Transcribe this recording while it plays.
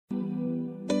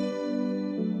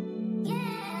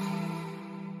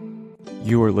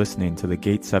You are listening to the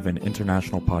Gate 7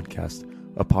 International Podcast,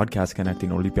 a podcast connecting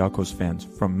Olympiacos fans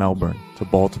from Melbourne to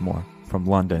Baltimore, from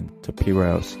London to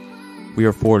Piraeus. We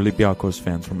are 4 Olympiacos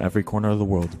fans from every corner of the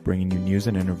world, bringing you news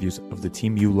and interviews of the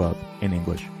team you love in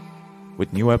English.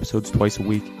 With new episodes twice a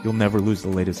week, you'll never lose the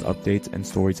latest updates and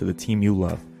stories of the team you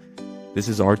love. This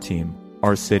is our team,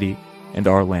 our city, and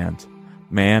our land.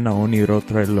 Man Aoniro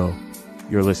Trello.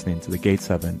 You're listening to the Gate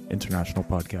 7 International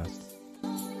Podcast.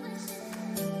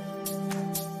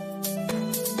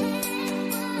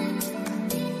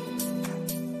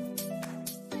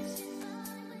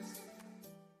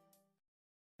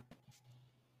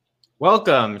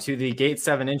 Welcome to the Gate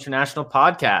 7 International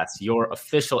Podcast, your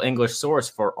official English source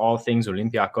for all things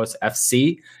Olympiacos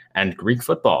FC and Greek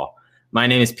football. My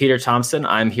name is Peter Thompson.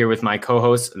 I'm here with my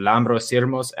co-hosts Lambros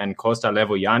Sirmos and Costa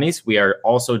Levoyanis. We are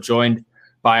also joined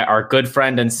by our good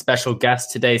friend and special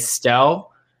guest today,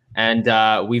 Stel.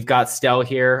 And we've got Stel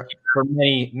here for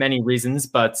many reasons,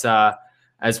 but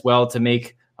as well to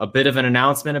make a bit of an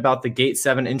announcement about the Gate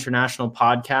 7 International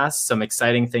Podcast, some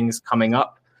exciting things coming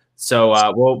up. So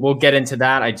we'll get into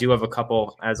that. I do have a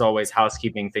couple, as always,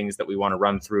 housekeeping things that we want to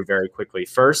run through very quickly.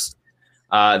 First,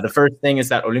 the first thing is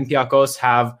that Olympiacos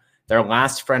have their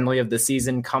last friendly of the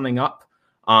season coming up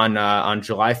on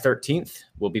July 13th.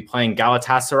 We'll be playing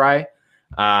Galatasaray,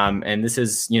 and this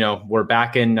is, we're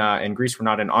back in Greece. We're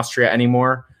not in Austria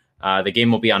anymore. The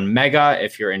game will be on Mega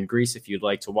if you're in Greece, if you'd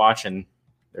like to watch, and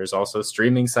there's also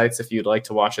streaming sites if you'd like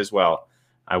to watch as well.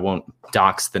 I won't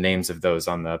dox the names of those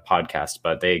on the podcast,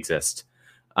 but they exist.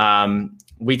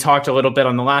 We talked a little bit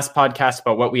on the last podcast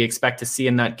about what we expect to see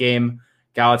in that game.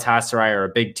 Galatasaray are a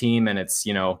big team, and it's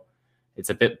a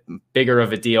bit bigger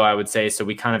of a deal, I would say. So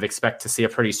we kind of expect to see a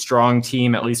pretty strong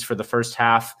team, at least for the first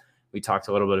half. We talked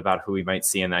a little bit about who we might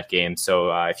see in that game.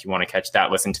 So if you want to catch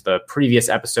that, listen to the previous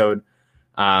episode.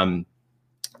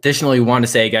 Additionally, we want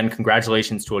to say again,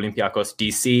 congratulations to Olympiacos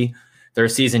DC. Their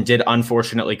season did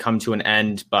unfortunately come to an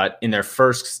end, but in their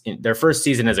first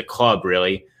season as a club,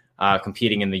 really,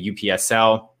 competing in the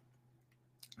UPSL,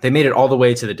 they made it all the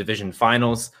way to the division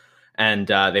finals, and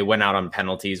they went out on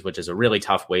penalties, which is a really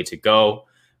tough way to go.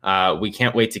 We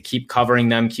can't wait to keep covering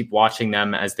them, keep watching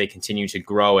them as they continue to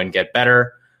grow and get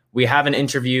better. We have an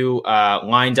interview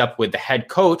lined up with the head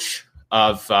coach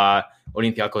of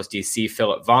Olympiacos DC,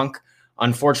 Philip Vonk.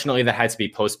 Unfortunately, that had to be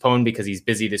postponed because he's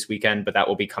busy this weekend, but that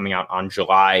will be coming out on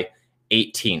July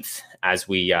 18th as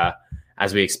we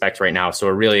expect right now. So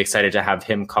we're really excited to have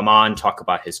him come on, talk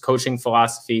about his coaching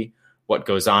philosophy, what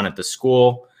goes on at the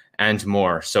school, and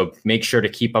more. So make sure to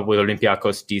keep up with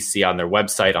Olympiacos DC on their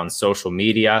website, on social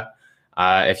media,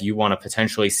 if you want to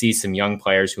potentially see some young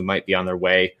players who might be on their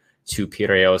way to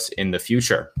Piraeus in the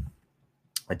future.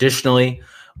 Additionally,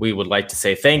 we would like to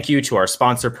say thank you to our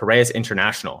sponsor, Piraeus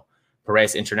International.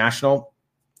 Piraeus International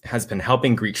has been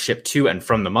helping Greeks ship to and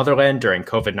from the motherland during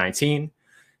COVID-19.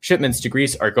 Shipments to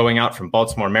Greece are going out from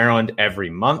Baltimore, Maryland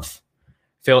every month.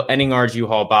 Fill any large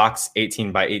U-Haul box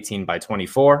 18 by 18 by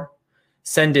 24.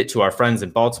 Send it to our friends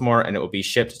in Baltimore and it will be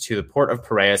shipped to the port of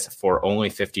Piraeus for only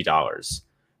 $50.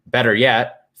 Better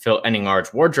yet, fill any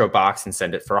large wardrobe box and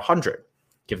send it for $100.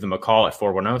 Give them a call at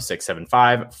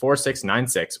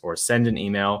 410-675-4696 or send an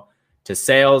email to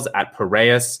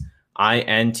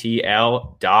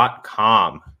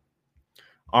sales@piraeusintl.com.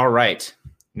 All right.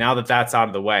 Now that that's out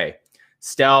of the way,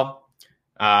 Stel,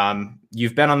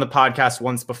 you've been on the podcast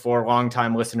once before.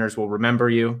 Longtime listeners will remember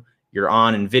you. You're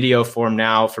on in video form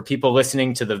now. For people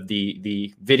listening to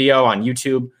the video on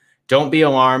YouTube, don't be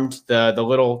alarmed. The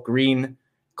little green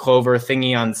clover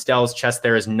thingy on Stel's chest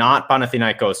there is not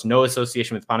Panathinaikos. No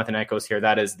association with Panathinaikos here.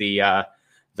 That is the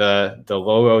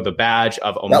logo, the badge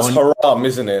of Omonia. That's haram,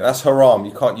 isn't it? That's haram.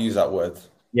 You can't use that word.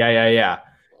 Yeah.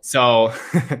 So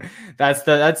that's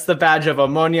the badge of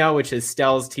Omonia, which is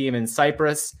Stel's team in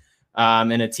Cyprus,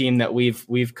 and a team that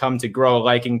we've come to grow a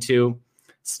liking to.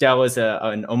 Stel is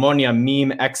an Omonia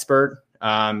meme expert.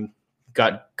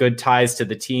 Got good ties to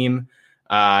the team,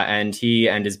 and he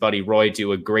and his buddy Roy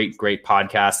do a great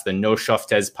podcast, the No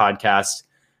Shoftes podcast.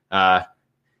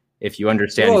 If you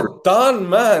understand. Well done,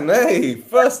 man. Hey,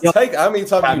 first take. How many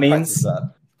times did you practice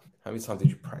that? How many times did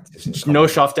you practice it? No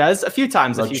Shoftes? A few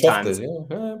times. Yeah,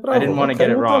 I didn't want to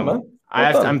get it wrong. Done,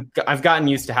 I've gotten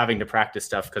used to having to practice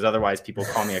stuff because otherwise people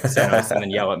call me a Xenos and then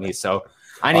yell at me. So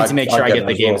I need to make sure I get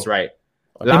the games right.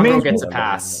 Lambro gets a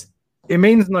pass. It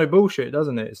means no bullshit,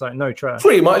 doesn't it? It's like no trash.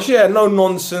 Pretty much, yeah. No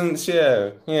nonsense,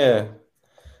 yeah.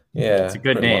 It's a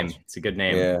good name. Much. It's a good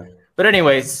name. Yeah. But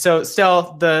anyways, so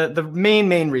Stel, the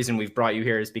main reason we've brought you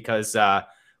here is because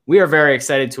we are very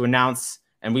excited to announce,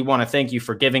 and we want to thank you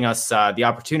for giving us the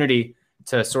opportunity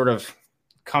to sort of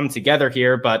come together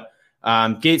here. But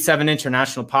Gate 7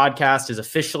 International Podcast is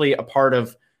officially a part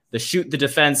of the Shoot the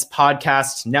Defense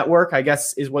podcast network, I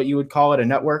guess is what you would call it, a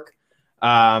network.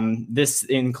 This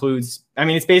includes,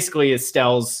 it's basically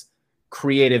Estelle's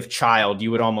creative child,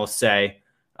 you would almost say,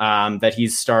 that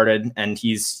he's started, and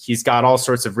he's got all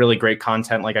sorts of really great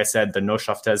content. Like I said, the No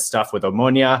Shaftes stuff with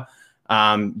Omonia,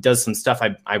 does some stuff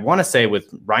I want to say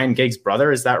with Ryan Giggs'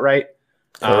 brother. Is that right?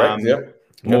 Correct.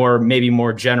 Yep. Maybe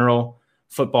more general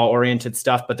football oriented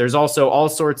stuff, but there's also all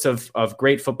sorts of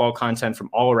great football content from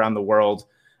all around the world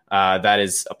that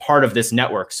is a part of this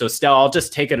network. So Stell, I'll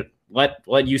just take it,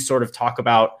 let you sort of talk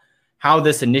about how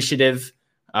this initiative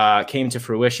came to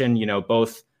fruition,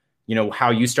 both,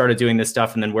 how you started doing this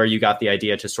stuff and then where you got the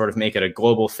idea to sort of make it a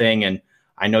global thing. And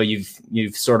I know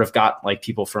you've sort of got like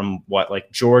people from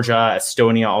Georgia,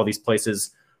 Estonia, all these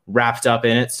places wrapped up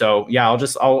in it. So yeah,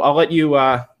 I'll let you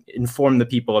inform the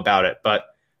people about it, but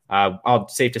I'll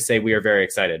safe to say we are very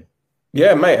excited.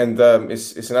 Yeah, mate, and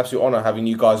it's an absolute honor having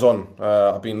you guys on.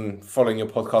 I've been following your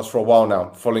podcast for a while now,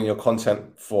 following your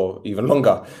content for even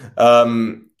longer.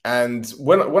 And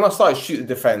when I started Shoot the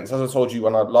Defense, as I told you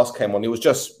when I last came on, it was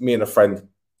just me and a friend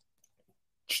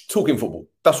talking football.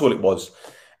 That's all it was.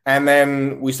 And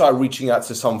then we started reaching out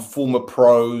to some former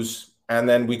pros, and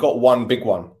then we got one big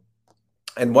one.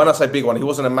 And when I say big one, he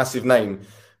wasn't a massive name,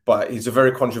 but he's a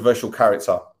very controversial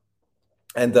character.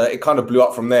 And it kind of blew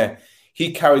up from there.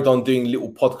 He carried on doing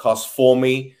little podcasts for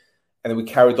me, and then we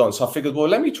carried on. So I figured, well,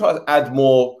 let me try to add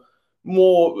more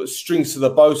strings to the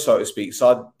bow, so to speak.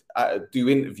 So I'd do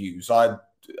interviews. I'd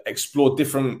explore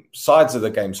different sides of the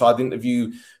game. So I'd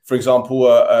interview, for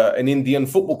example, an Indian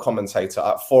football commentator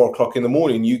at 4:00 in the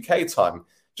morning, UK time,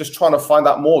 just trying to find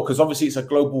out more, because obviously it's a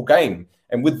global game.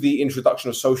 And with the introduction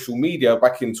of social media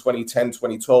back in 2010,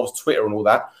 2012, Twitter and all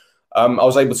that, I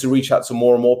was able to reach out to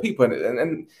more and more people,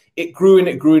 and it grew and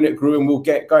it grew and it grew, and we'll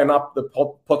get going up the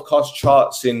podcast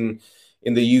charts in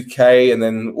the UK, and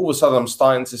then all of a sudden I'm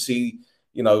starting to see,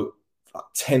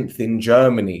 10th in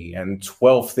Germany and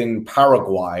 12th in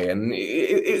Paraguay, and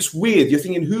it's weird. You're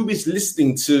thinking, who is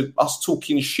listening to us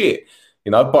talking shit?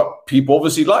 But people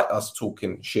obviously like us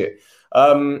talking shit.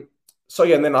 So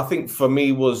yeah, and then I think for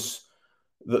me was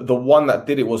the one that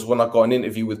did it was when I got an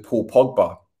interview with Paul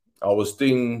Pogba. I was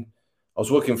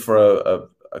working for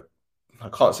I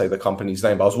can't say the company's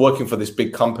name, but I was working for this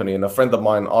big company, and a friend of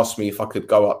mine asked me if I could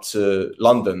go up to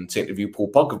London to interview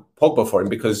Paul Pogba for him,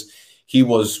 because he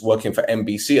was working for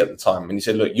NBC at the time. And he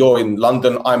said, look, you're in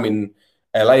London, I'm in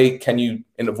LA, can you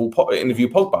interview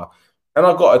Pogba? And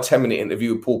I got a 10-minute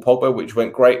interview with Paul Pogba, which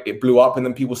went great. It blew up, and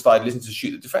then people started listening to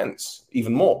Shoot the Defense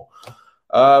even more.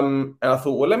 And I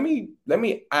thought, well, let me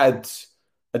add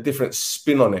a different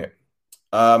spin on it.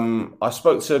 I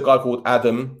spoke to a guy called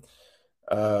Adam,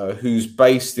 who's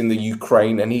based in the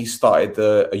Ukraine, and he started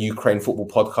a Ukraine football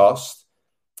podcast.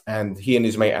 And he and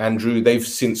his mate Andrew, they've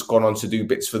since gone on to do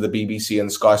bits for the BBC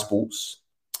and Sky Sports.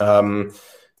 They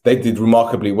did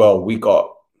remarkably well. We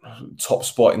got top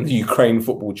spot in the Ukraine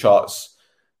football charts.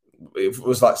 It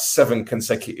was like 7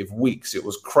 consecutive weeks. It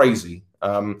was crazy.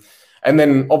 And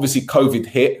then obviously COVID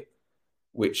hit,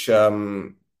 which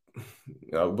was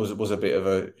a bit of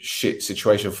a shit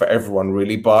situation for everyone,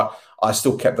 really. But I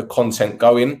still kept the content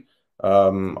going.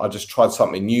 I just tried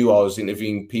something new. I was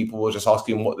interviewing people, just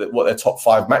asking what their top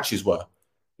 5 matches were,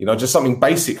 just something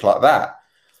basic like that.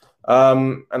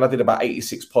 And I did about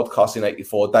 86 podcasts in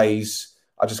 84 days.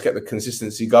 I just kept the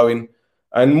consistency going,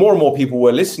 and more people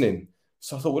were listening.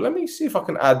 So I thought, well, let me see if I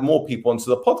can add more people onto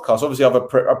the podcast. Obviously, I've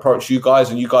approached you guys,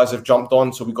 and you guys have jumped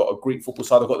on. So we've got a Greek football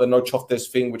side. I've got the No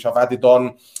Choftes thing, which I've added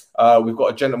on. We've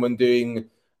got a gentleman doing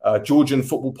a Georgian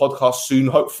football podcast soon,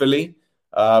 hopefully.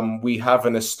 We have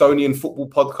an Estonian football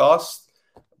podcast.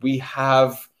 We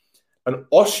have an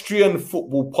Austrian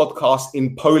football podcast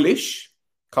in Polish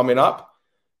coming up,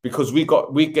 because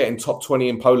we're getting top 20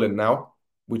 in Poland now,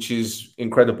 which is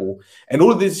incredible. And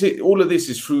all of this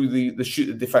is through the Shoot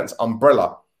the Defense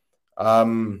umbrella.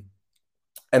 And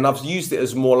I've used it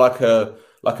as more like a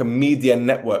media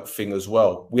network thing as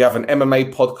well. We have an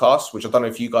MMA podcast, which I don't know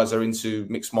if you guys are into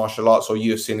mixed martial arts or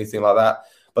UFC, anything like that,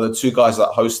 but the 2 guys that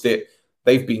host it,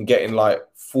 they've been getting like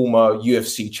former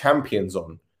UFC champions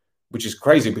on, which is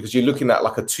crazy, because you're looking at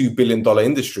like a $2 billion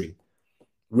industry,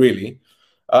 really.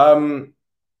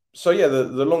 So yeah,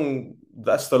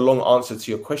 that's the long answer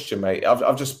to your question, mate.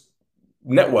 I've just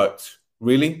networked,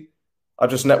 really. I've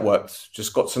just networked,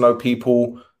 just got to know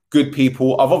people, good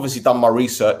people. I've obviously done my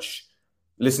research,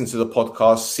 listened to the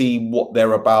podcast, see what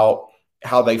they're about,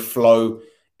 how they flow.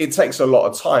 It takes a lot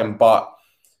of time, but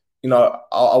I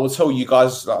will tell you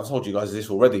guys, I've told you guys this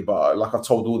already, but like I've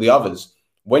told all the others,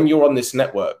 when you're on this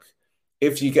network,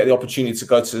 if you get the opportunity to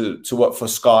go to work for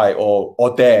Sky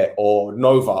or Dare or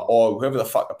Nova or whoever the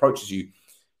fuck approaches you,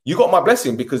 you got my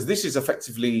blessing, because this is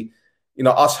effectively,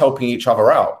 us helping each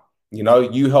other out.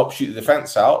 You help shoot the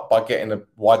defense out by getting a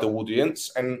wider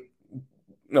audience, and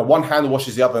one hand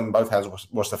washes the other and both hands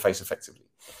wash the face effectively.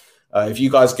 If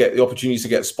you guys get the opportunity to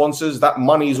get sponsors, that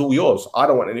money is all yours. I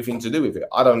don't want anything to do with it.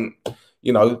 I don't,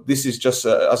 this is just,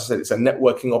 as I said, it's a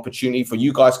networking opportunity for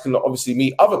you guys can obviously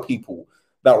meet other people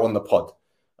that are on the pod.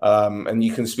 And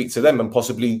you can speak to them and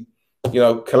possibly,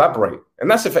 collaborate. And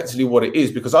that's effectively what it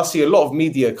is, because I see a lot of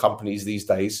media companies these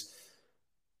days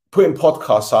putting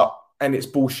podcasts up and it's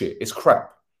bullshit. It's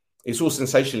crap. It's all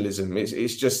sensationalism.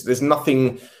 It's just, there's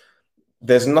nothing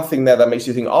there that makes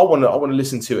you think, I want to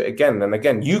listen to it again and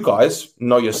again. You guys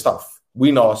know your stuff.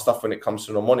 We know our stuff when it comes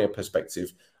to an Omonia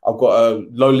perspective. I've got a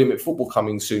Low Limit Football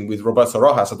coming soon with Roberto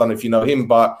Rojas. I don't know if you know him,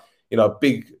 but,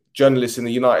 big journalist in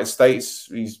the United States.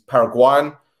 He's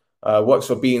Paraguayan, works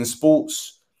for beIN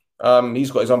Sports. He's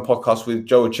got his own podcast with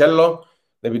Joe Uccello.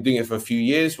 They've been doing it for a few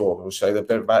years, or we'll say they've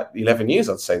been about 11 years,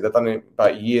 I'd say. They've done it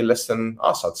about a year less than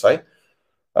us, I'd say.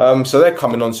 So they're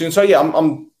coming on soon. So yeah,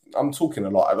 I'm talking a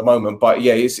lot at the moment, but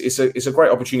yeah, it's a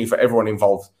great opportunity for everyone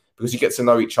involved, because you get to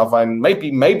know each other, and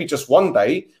maybe just one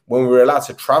day when we're allowed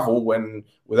to travel,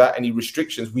 without any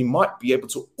restrictions, we might be able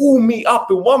to all meet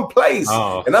up in one place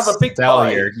and have a big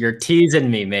party. You're teasing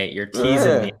me, mate. You're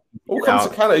teasing me. All come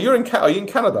to Canada. Are you in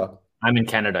Canada? I'm in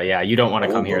Canada. Yeah, you don't want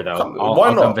to come here though. I'll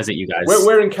come visit you guys.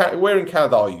 Where in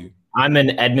Canada are you? I'm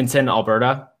in Edmonton,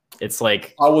 Alberta. It's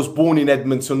like I was born in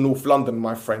Edmonton, North London,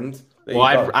 my friend.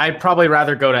 I'd probably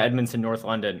rather go to Edmonton, North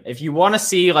London. If you want to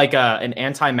see like an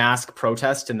anti-mask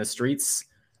protest in the streets,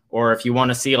 or if you want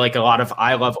to see like a lot of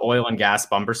I love oil and gas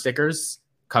bumper stickers,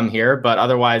 come here. But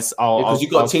otherwise, because you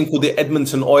got a team called the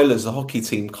Edmonton Oilers, the hockey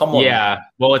team. Come on. Yeah,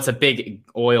 well, it's a big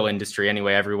oil industry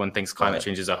anyway. Everyone thinks climate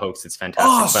change is a hoax. It's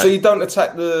fantastic. So you don't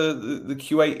attack the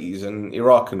Kuwaitis and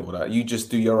Iraq and all that. You just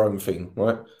do your own thing,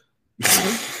 right?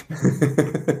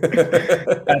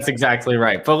 That's exactly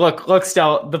right. But look,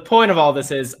 Stel, the point of all this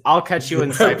is I'll catch you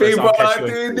in Cyprus. People are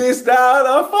doing this now.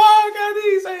 The fuck? How do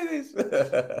you say this?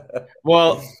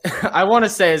 Well, I want to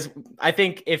say is I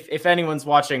think if anyone's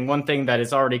watching, one thing that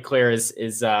is already clear is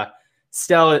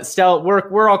Stel,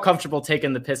 we're all comfortable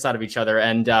taking the piss out of each other,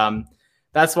 and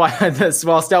that's why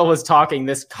while Stel was talking,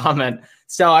 this comment,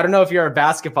 Stel, I don't know if you're a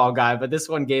basketball guy, but this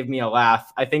one gave me a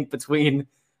laugh. I think between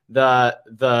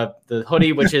the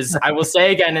hoodie, which is, I will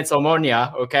say again, it's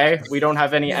Omonia, okay? We don't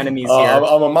have any enemies here.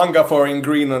 I'm a manga for in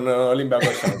green on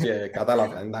Olympiacos. Yeah,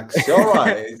 Catalan. All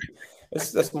right.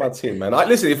 That's my team, man.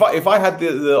 Listen, if I had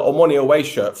the Omonia away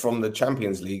shirt from the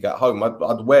Champions League at home,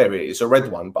 I'd wear it. It's a red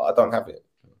one, but I don't have it.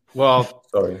 Well,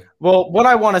 sorry. Well, what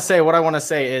I want to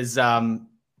say is,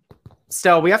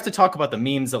 Stel, we have to talk about the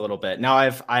memes a little bit. Now,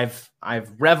 I've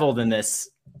reveled in this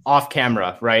off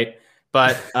camera, right?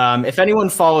 But if anyone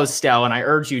follows Stel, and I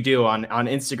urge you do on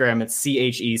Instagram, it's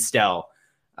CHE Stel.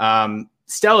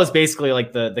 Stel is basically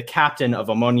like the captain of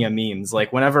Omonia memes.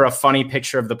 Like whenever a funny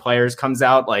picture of the players comes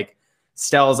out, like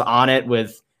Stel's on it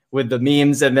with the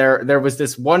memes. And there was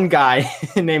this one guy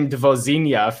named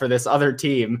Vozinha for this other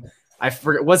team. I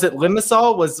forget, was it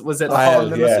Limassol? Was it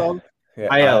Limassol?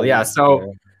 Yeah.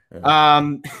 So.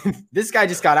 This guy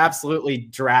just got absolutely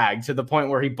dragged to the point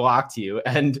where he blocked you,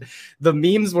 and the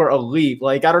memes were elite.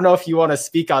 Like, I don't know if you want to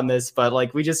speak on this, but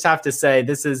like, we just have to say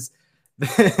this is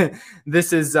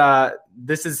this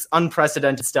is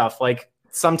unprecedented stuff. Like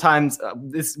sometimes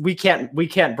we can't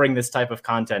bring this type of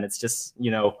content. It's just,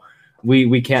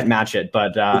 we can't match it.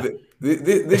 But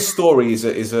this story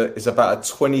is about a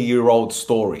 20-year-old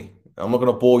story. I'm not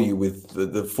going to bore you with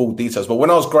the full details, but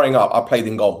when I was growing up, I played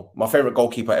in goal. My favorite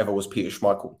goalkeeper ever was Peter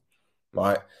Schmeichel,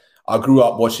 right? I grew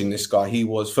up watching this guy. He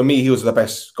was the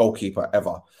best goalkeeper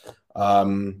ever.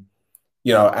 And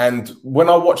when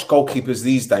I watch goalkeepers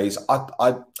these days,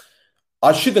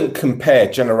 I shouldn't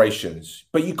compare generations,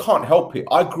 but you can't help it.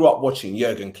 I grew up watching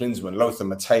Jurgen Klinsmann, Lothar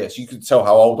Matthäus. You could tell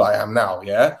how old I am now,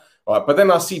 yeah? Right. But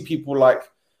then I see people like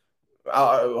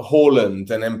Haaland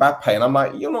and Mbappe, and I'm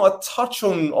like, you're not a touch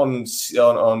on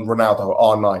Ronaldo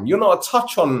R9. You're not a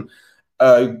touch on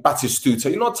Batistuta.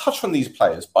 You're not a touch on these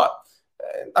players. But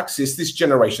actually, it's this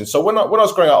generation. So when I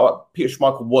was growing up, Peter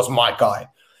Schmeichel was my guy.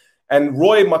 And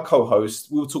Roy, my co-host,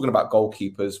 we were talking about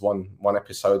goalkeepers one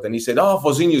episode, and he said,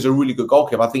 Vozinha is a really good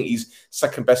goalkeeper. I think he's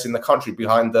second best in the country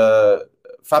behind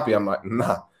Fabian. I'm like,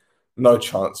 nah, no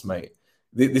chance, mate.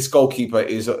 This goalkeeper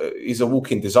is a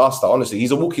walking disaster. Honestly,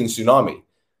 he's a walking tsunami.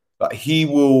 Like he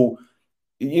will.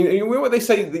 You know what they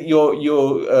say, that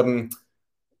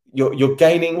you're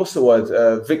gaining, what's the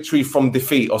word? Victory from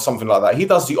defeat or something like that. He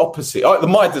does the opposite. Oh, the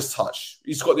Midas touch.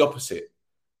 He's got the opposite.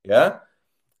 Yeah.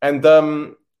 And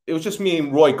it was just me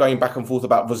and Roy going back and forth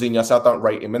about Vozinha, so I don't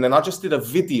rate him. And then I just did a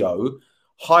video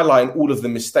highlighting all of the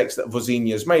mistakes that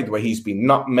Vozinha's made, where he's been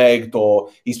nutmegged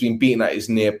or he's been beaten at his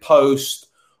near post,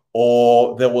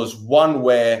 or there was one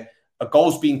where a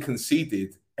goal's been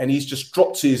conceded and he's just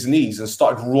dropped to his knees and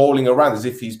started rolling around as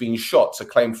if he's been shot to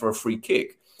claim for a free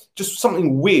kick. Just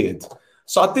something weird.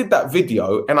 So I did that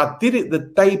video, and I did it the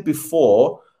day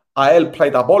before AEL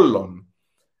played Apollon.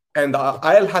 And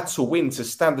AEL had to win to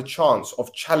stand a chance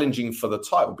of challenging for the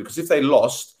title, because if they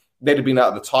lost, they'd have been out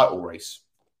of the title race.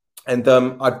 And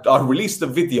I released the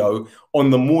video on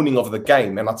the morning of the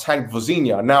game, and I tagged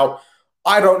Vozinha. Now,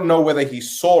 I don't know whether he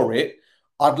saw it.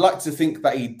 I'd like to think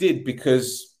that he did,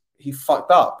 because he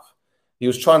fucked up. He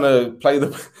was trying to play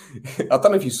the... I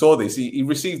don't know if you saw this. He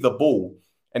received the ball,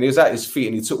 and he was at his feet,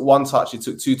 and he took one touch, he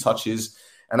took two touches.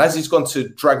 And as he's gone to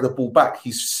drag the ball back,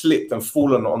 he's slipped and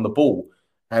fallen on the ball.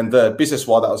 And the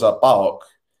Biseswar that was at Bark,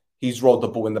 he's rolled the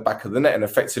ball in the back of the net and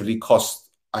effectively cost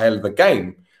AEL the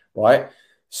game, right?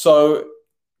 So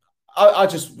I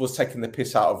just was taking the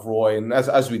piss out of Roy, and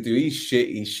as we do, he's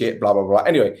shit, blah, blah, blah.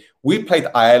 Anyway, we played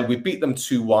AEL, we beat them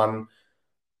 2-1.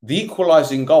 The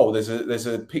equalising goal, there's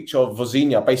a picture of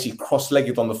Vozinha basically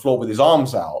cross-legged on the floor with his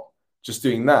arms out, just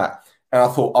doing that. And I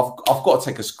thought, I've got to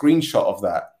take a screenshot of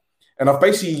that. And I've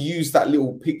basically used that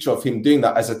little picture of him doing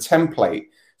that as a template.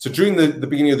 So during the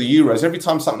beginning of the Euros, every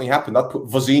time something happened, I'd put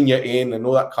Vozinha in and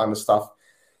all that kind of stuff.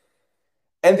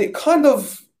 And it kind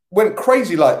of went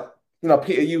crazy. Like, you know,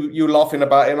 Peter, you were laughing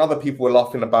about it and other people were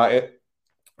laughing about it.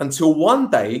 Until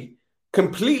one day,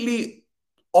 completely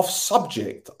off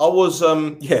subject, I was,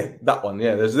 that one.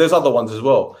 Yeah, there's other ones as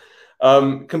well.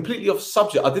 Completely off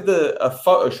subject. I did a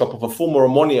Photoshop of a former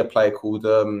Omonia player called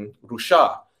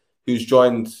Rusha, who's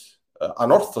joined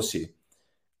Anorthosi.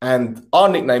 And our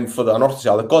nickname for the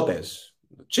Anorthosi are the Godes,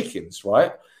 the chickens,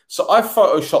 right? So I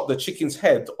photoshopped the chicken's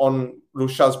head on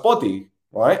Rusha's body,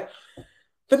 right?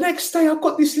 The next day, I've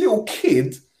got this little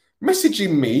kid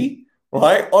messaging me,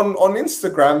 right, on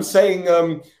Instagram saying,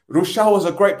 Rusha was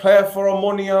a great player for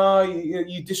Omonia.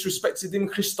 You disrespected him.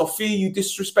 Christofi, you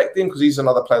disrespected him, because he's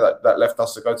another player that left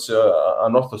us to go to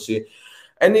Anorthosi.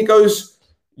 And he goes,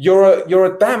 you're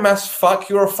a damn ass fuck.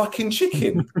 You're a fucking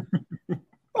chicken.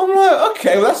 I'm like,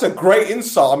 okay, well, that's a great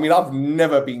insult. I mean, I've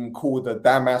never been called a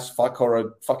damn ass fuck or a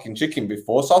fucking chicken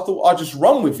before, so I thought I'd just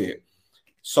run with it.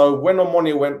 So when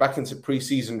Omonia went back into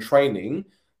pre-season training,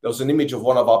 there was an image of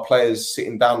one of our players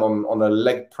sitting down on a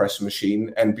leg press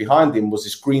machine, and behind him was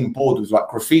this green board with like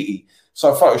graffiti.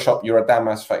 So I photoshopped, you're a damn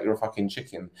ass fuck, you're a fucking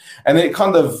chicken. And then it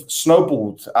kind of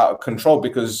snowballed out of control,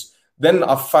 because then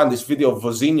I found this video of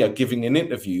Vozinha giving an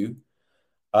interview,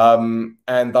 and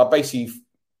I basically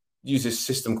use this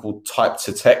system called type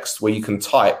to text, where you can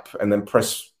type and then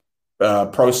press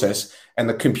process, and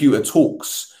the computer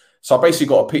talks. So I basically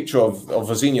got a picture of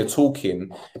Vozinha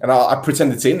talking, and I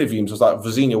pretended to interview him. So I was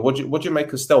like, Vozinha, what'd you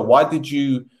make of Stell? Why did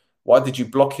you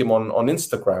block him on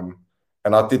Instagram?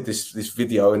 And I did this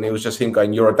video, and it was just him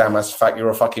going, you're a damn ass fat, you're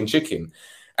a fucking chicken.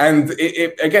 And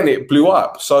it blew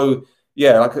up. So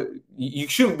yeah, like, you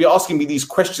shouldn't be asking me these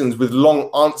questions with long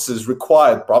answers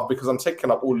required, bruv, because I'm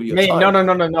taking up all of your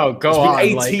time. No. Go on.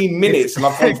 It's been 18 minutes, and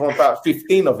I've gone for about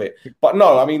 15 of it. But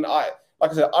no, I mean, like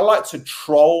I said, I like to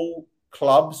troll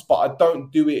clubs, but I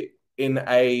don't do it in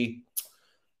like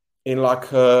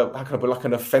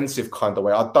an offensive kind of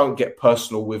way. I don't get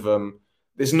personal with them.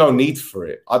 There's no need for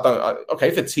it.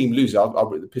 If a team loses, I'll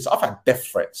rip the piss. I've had death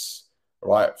threats,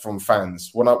 right, from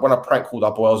fans. When I prank called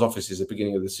up Boyle's offices at the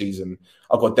beginning of the season,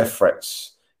 I got death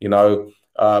threats. You know,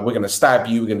 we're going to stab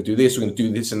you. We're going to do this. We're going to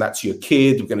do this and that to your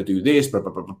kid. We're going to do this, blah,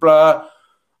 blah, blah, blah, blah.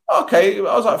 Okay, I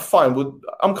was like, fine. Well,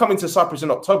 I'm coming to Cyprus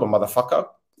in October, motherfucker.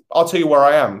 I'll tell you where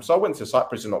I am. So I went to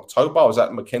Cyprus in October. I was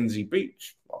at Mackenzie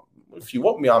Beach. If you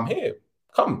want me, I'm here.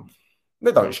 Come.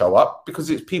 They don't show up because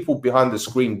it's people behind the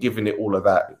screen giving it all of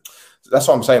that. That's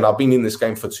what I'm saying. I've been in this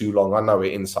game for too long. I know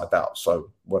it inside out.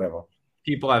 So whatever.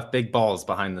 People have big balls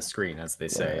behind the screen, as they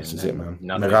say. This is it, man.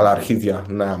 Nah,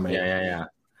 mate. Yeah.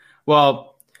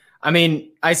 Well, I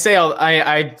mean, I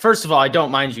first of all, I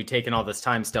don't mind you taking all this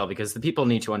time still, because the people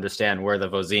need to understand where the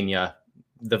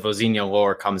Vozinha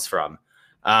lore comes from.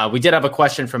 We did have a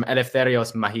question from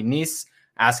Eleftherios Mahinis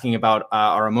asking about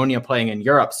our Omonia playing in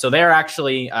Europe. So they're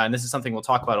actually, and this is something we'll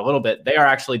talk about a little bit, they are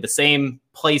actually the same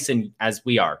place as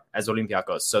we are, as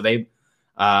Olympiacos. So they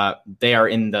are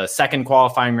in the second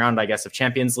qualifying round, I guess, of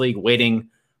Champions League, waiting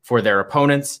for their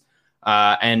opponents.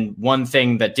 And one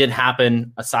thing that did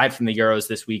happen aside from the Euros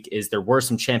this week is there were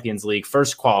some Champions League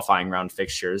first qualifying round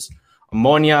fixtures.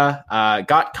 Omonia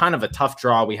got kind of a tough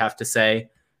draw, we have to say.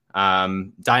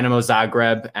 Dynamo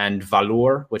Zagreb and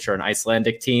Valur, which are an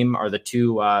Icelandic team, are the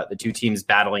two teams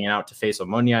battling it out to face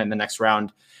Omonia in the next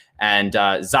round. And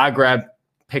Zagreb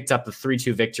picked up the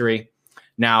 3-2 victory.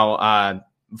 Now,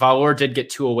 Valur did get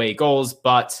 2 away goals,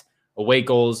 but away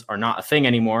goals are not a thing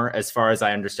anymore, as far as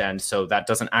I understand. So that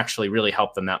doesn't actually really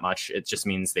help them that much. It just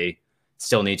means they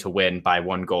still need to win by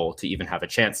 1 goal to even have a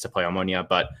chance to play Omonia.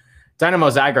 But Dynamo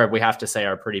Zagreb, we have to say,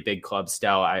 are a pretty big club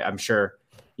still. I'm sure,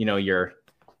 you're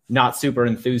not super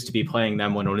enthused to be playing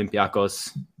them when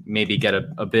Olympiacos maybe get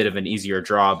a bit of an easier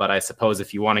draw. But I suppose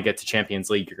if you want to get to Champions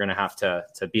League, you're going to have to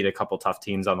beat a couple tough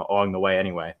teams along the way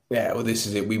anyway. Yeah, well, this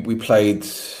is it. We played.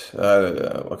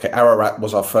 Ararat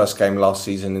was our first game last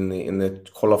season in the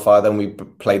qualifier. Then we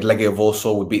played Legia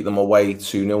Warsaw. We beat them away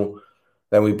 2-0.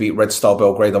 Then we beat Red Star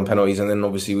Belgrade on penalties, and then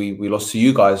obviously we lost to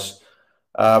you guys.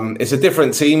 It's a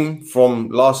different team from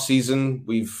last season.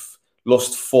 We've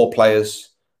lost 4 players.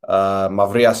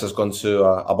 Mavrias has gone to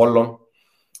Apollon.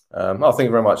 Thank you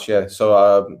very much. Yeah,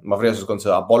 so Mavrias has gone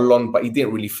to Apollon, but he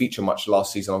didn't really feature much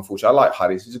last season, unfortunately. I like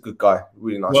Haris; he's a good guy,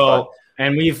 really nice guy.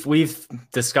 And we've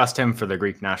discussed him for the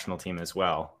Greek national team as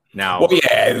well. Now,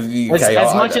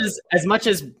 as much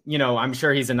as I'm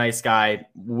sure he's a nice guy.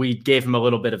 We gave him a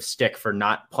little bit of stick for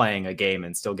not playing a game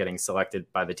and still getting selected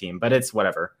by the team, but it's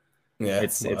whatever. Yeah,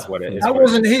 it's what it is. That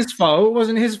wasn't his fault. It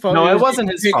wasn't his fault. No, it wasn't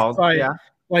his fault.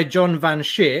 By John Van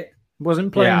Shit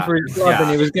wasn't playing for his club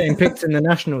and he was getting picked in the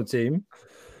national team.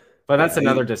 But that's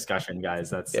another discussion, guys.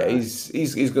 That's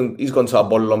he's gone to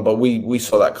Apollon, but we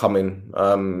saw that coming.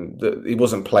 He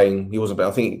wasn't playing.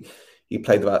 I think he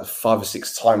played about 5 or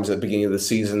 6 times at the beginning of the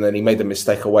season. Then he made a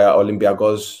mistake away at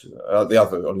Olympiacos, the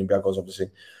other Olympiacos,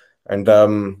 obviously, and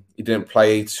he didn't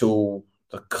play till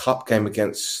the cup game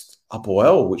against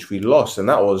Apoel, which we lost, and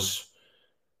that was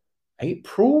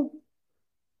April.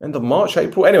 End of March,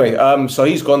 April. Anyway, so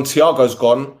he's gone. Thiago's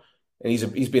gone, and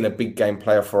he's been a big game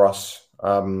player for us.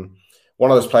 One of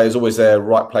those players always there,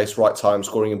 right place, right time,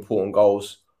 scoring important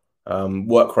goals.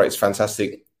 Work rate's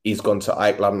fantastic. He's gone to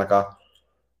AEK Larnaca.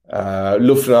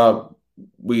 Lufner,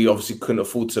 we obviously couldn't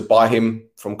afford to buy him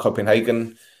from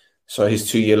Copenhagen, so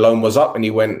his 2-year loan was up, and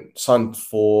he signed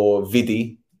for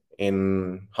Vidi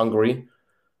in Hungary.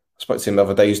 I spoke to him the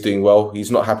other day. He's doing well.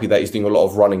 He's not happy that he's doing a lot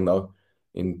of running though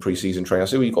in pre-season training. I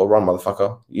said, well, you got to run,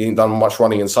 motherfucker. You ain't done much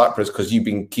running in Cyprus because you've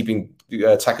been keeping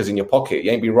attackers in your pocket.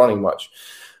 You ain't been running much.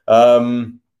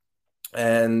 And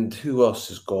who else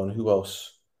has gone? Who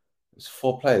else? It's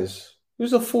 4 players.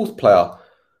 Who's the 4th player?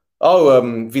 Oh,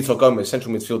 Vitor Gomez,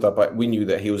 central midfielder, but we knew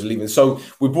that he was leaving. So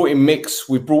we brought in Mix.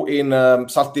 We brought in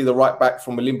Salti, the right back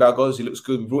from Olympiacos. He looks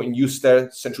good. We brought in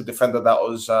Yuster, central defender that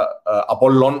was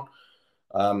Apollon.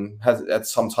 Had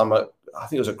some time I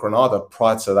think it was at Granada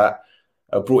prior to that.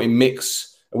 Brought in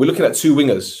Mix. And we're looking at 2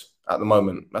 wingers at the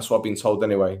moment. That's what I've been told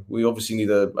anyway. We obviously need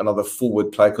another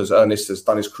forward player because Ernest has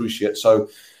done his cruciate. So,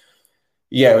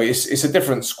 yeah, it's a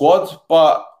different squad.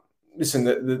 But listen,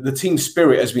 the team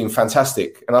spirit has been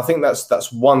fantastic. And I think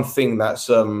that's one thing that's,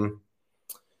 that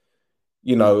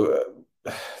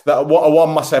what one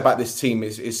must say about this team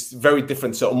is very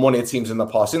different to Omonia teams in the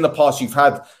past. In the past, you've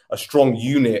had a strong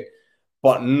unit,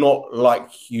 but not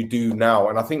like you do now.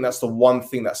 And I think that's the one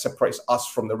thing that separates us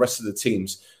from the rest of the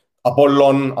teams.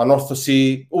 Apollon,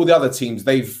 Anorthosi, all the other teams,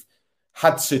 they've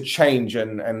had to change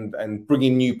and bring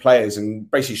in new players and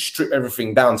basically strip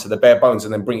everything down to the bare bones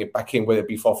and then bring it back in, whether it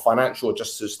be for financial or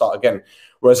just to start again.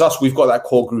 Whereas us, we've got that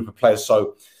core group of players.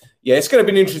 So, yeah, it's going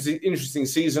to be an interesting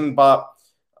season, but,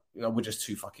 we're just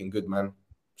too fucking good, man.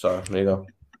 So, there you go.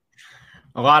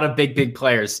 A lot of big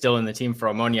players still in the team for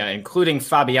Omonia, including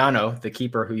Fabiano, the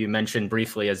keeper who you mentioned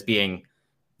briefly as being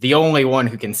the only one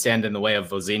who can stand in the way of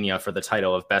Vozinha for the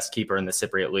title of best keeper in the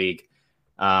Cypriot League.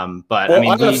 I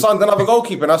have signed another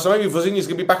goalkeeper now, so maybe Vozinha's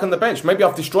going to be back on the bench. Maybe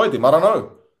I've destroyed him. I don't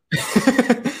know.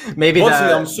 Maybe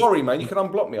Vozinha, I'm sorry, man. You can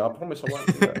unblock me. I promise I won't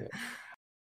do that.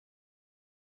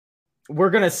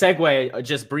 We're going to segue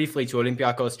just briefly to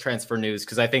Olympiacos transfer news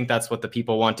because I think that's what the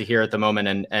people want to hear at the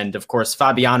moment. And of course,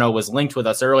 Fabiano was linked with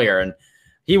us earlier, and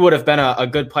he would have been a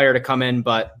good player to come in,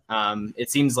 but it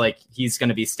seems like he's going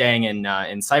to be staying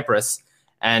in Cyprus.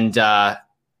 And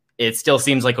it still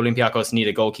seems like Olympiacos need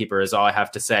a goalkeeper is all I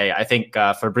have to say. I think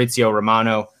Fabrizio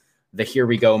Romano, the here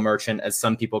we go merchant, as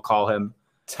some people call him.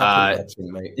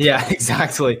 Yeah,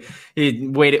 exactly. He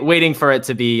waiting for it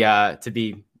to be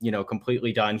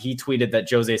completely done. He tweeted that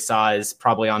Jose Sa is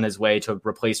probably on his way to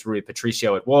replace Rui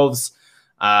Patricio at Wolves.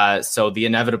 So the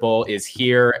inevitable is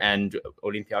here, and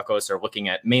Olympiacos are looking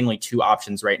at mainly two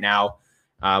options right now.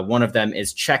 One of them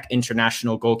is Czech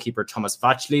international goalkeeper Tomáš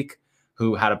Vaclík,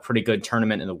 who had a pretty good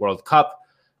tournament in the World Cup.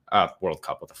 What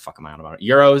the fuck am I on about?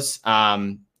 Euros.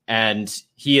 And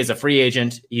he is a free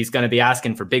agent. He's going to be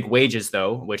asking for big wages,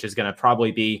 though, which is going to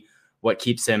probably be what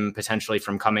keeps him potentially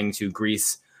from coming to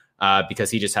Greece, because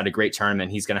he just had a great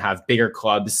tournament. He's going to have bigger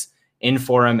clubs in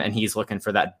for him, and he's looking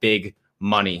for that big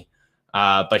money.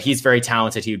 But he's very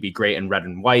talented. He would be great in red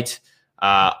and white.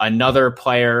 Another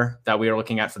player that we are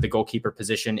looking at for the goalkeeper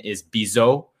position is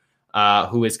Bizot,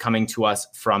 who is coming to us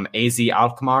from AZ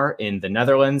Alkmaar in the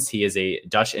Netherlands. He is a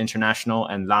Dutch international,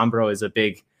 and Lambro is a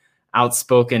big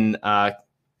outspoken,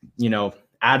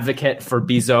 advocate for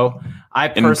Bizot. I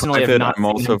personally have not. I'm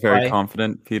also very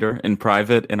confident, Peter. In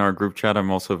private, in our group chat,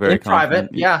 I'm also very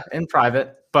confident. In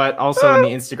private, but also in the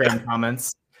Instagram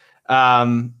comments.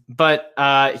 But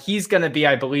he's going to be,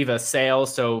 I believe, a sale.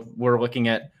 So we're looking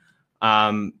at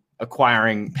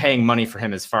paying money for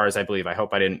him, as far as I believe. I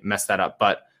hope I didn't mess that up.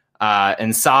 But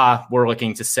and Sa, we're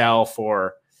looking to sell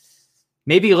for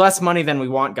maybe less money than we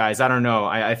want, guys. I don't know.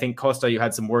 I think, Costa, you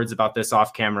had some words about this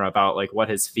off camera about like what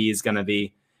his fee is going to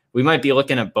be. We might be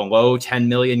looking at below 10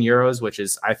 million euros, which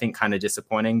is, I think, kind of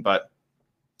disappointing. But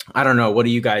I don't know. What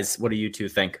do you two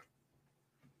think?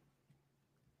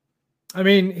 I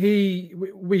mean,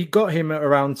 we got him at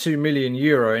around 2 million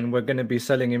euro, and we're going to be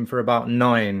selling him for about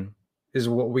 9, is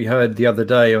what we heard the other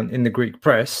day in the Greek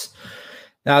press.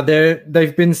 Now,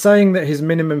 they've been saying that his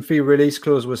minimum fee release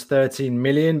clause was 13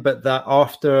 million, but that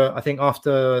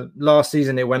after last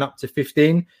season, it went up to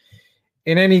 15.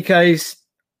 In any case,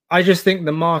 I just think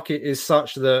the market is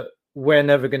such that we're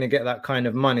never going to get that kind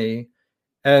of money.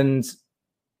 And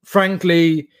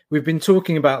frankly, we've been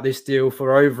talking about this deal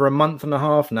for over a month and a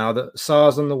half now, that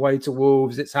Sar's on the way to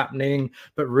Wolves, it's happening,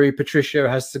 but Rui Patricio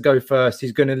has to go first.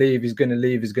 He's going to leave.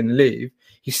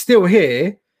 He's still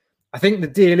here. I think the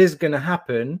deal is going to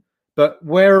happen, but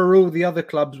where are all the other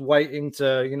clubs waiting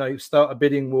to, start a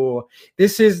bidding war?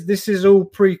 This is all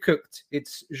pre-cooked.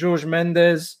 It's Jorge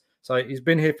Mendes. So he's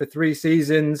been here for 3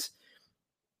 seasons.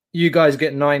 You guys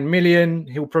get 9 million.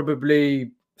 He'll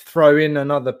probably throw in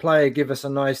another player, give us a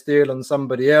nice deal on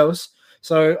somebody else.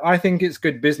 So I think it's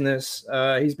good business.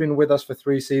 He's been with us for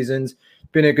 3 seasons,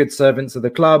 been a good servant to the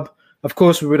club. Of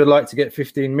course, we would have liked to get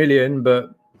 15 million,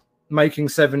 but making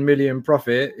 7 million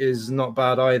profit is not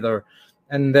bad either.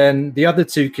 And then the other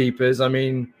 2 keepers, I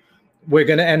mean, we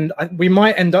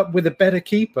might end up with a better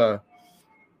keeper.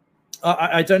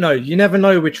 I don't know. You never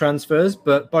know with transfers,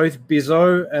 but both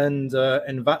Bizot and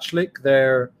Vaclík,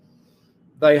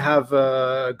 they have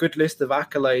a good list of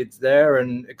accolades there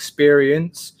and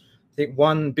experience. I think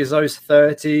Bizot's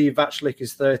 30, Vaclík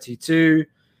is 32.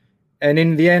 And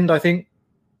in the end, I think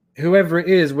whoever it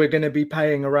is, we're going to be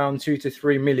paying around 2 to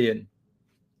 3 million.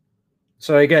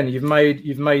 So again, you've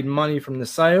made money from the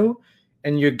sale,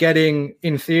 and you're getting,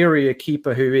 in theory, a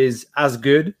keeper who is as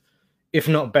good, if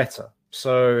not better.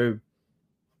 So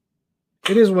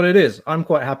it is what it is. I'm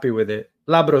quite happy with it.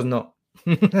 Labro's not.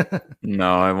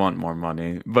 No, I want more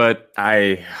money, but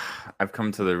I've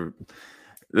come to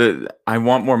I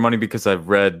want more money because I've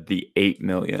read the 8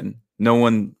 million. No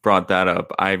one brought that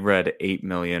up. I read 8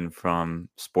 million from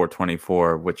Sport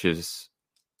 24, which is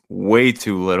way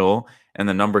too little, and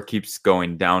the number keeps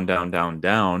going down.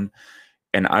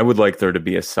 And I would like there to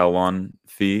be a sell-on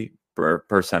fee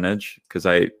percentage, because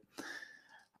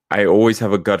I always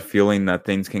have a gut feeling that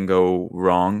things can go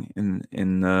wrong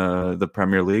in the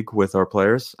Premier League with our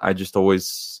players. I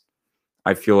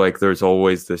feel like there's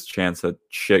always this chance that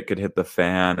shit could hit the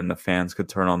fan and the fans could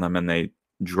turn on them and they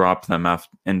drop them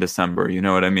in December. You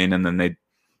know what I mean? And then they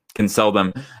can sell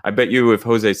them. I bet you if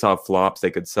Jose Sa flops,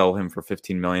 they could sell him for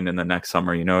 15 million in the next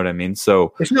summer. You know what I mean?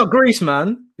 So it's not Greece,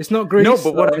 man. It's not Greece. No,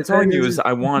 but what I'm telling you is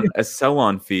I want a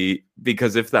sell-on fee,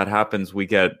 because if that happens, we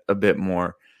get a bit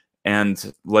more.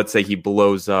 And let's say he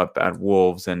blows up at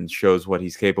Wolves and shows what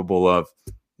he's capable of,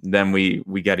 then we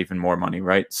get even more money,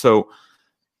 right? So,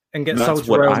 and get sold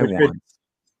to Real Madrid. Want.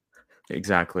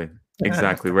 Exactly.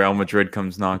 Real Madrid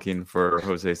comes knocking for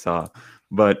Jose Sa.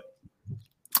 But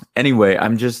anyway,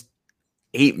 I'm just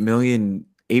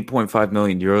 8.5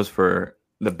 million euros for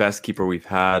the best keeper we've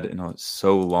had in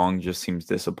so long just seems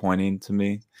disappointing to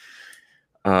me.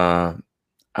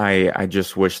 I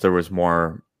just wish there was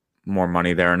more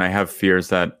money there, and I have fears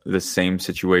that the same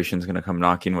situation is going to come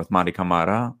knocking with Mari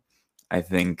Camara. I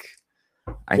think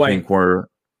we're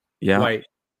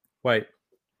wait,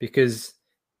 because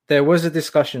there was a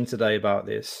discussion today about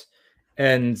this,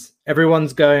 and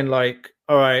everyone's going like,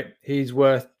 all right, he's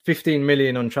worth 15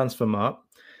 million on Transfermarkt,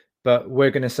 but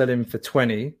we're going to sell him for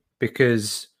 20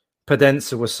 because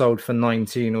Podenza was sold for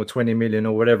 19 or 20 million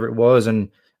or whatever it was, and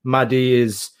Madi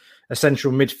is a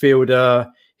central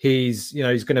midfielder. He's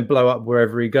going to blow up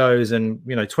wherever he goes, and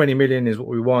 20 million is what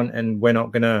we want, and we're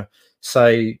not going to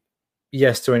say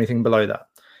yes to anything below that.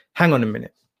 Hang on a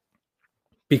minute,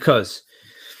 because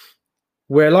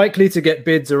we're likely to get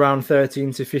bids around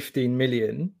 13 to 15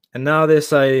 million, and now they're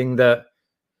saying that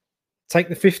take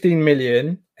the 15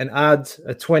 million and add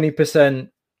a 20%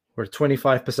 or a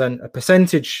 25%, a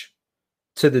percentage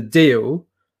to the deal.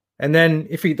 And then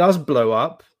if he does blow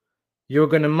up, you're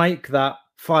going to make that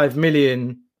 5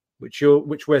 million,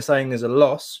 which we're saying is a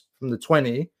loss from the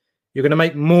 20. You're going to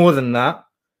make more than that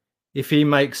if he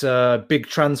makes a big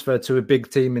transfer to a big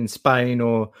team in Spain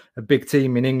or a big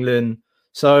team in England.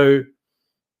 So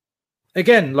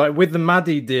again, like with the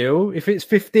Madi deal, if it's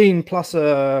 15 plus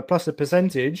a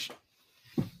percentage,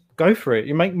 go for it.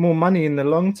 You make more money in the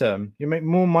long term. You make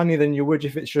more money than you would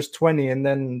if it's just 20 and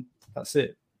then that's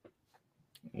it.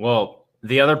 Well,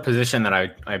 the other position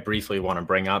that I briefly want to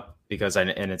bring up,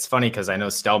 and it's funny because I know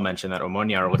Stel mentioned that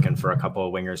Omonia are looking for a couple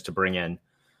of wingers to bring in.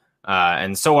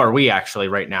 And so are we actually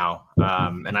right now.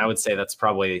 And I would say that's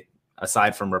probably,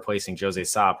 aside from replacing Jose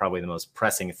Sa, probably the most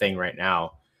pressing thing right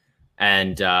now.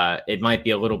 And it might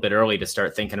be a little bit early to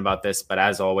start thinking about this, but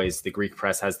as always, the Greek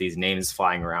press has these names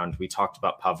flying around. We talked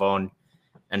about Pavon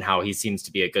and how he seems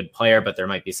to be a good player, but there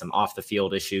might be some off the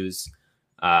field issues.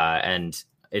 And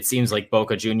it seems like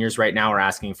Boca Juniors right now are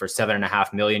asking for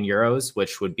 7.5 million euros,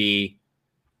 which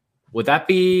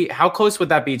how close would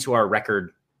that be to our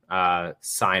record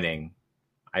signing?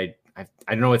 I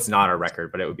know it's not a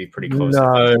record, but it would be pretty close.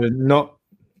 No, not.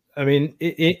 I mean,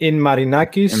 in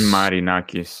Marinakis. In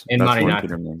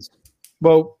Marinakis.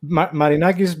 Well,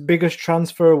 Marinakis' biggest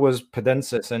transfer was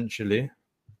Podenza, essentially.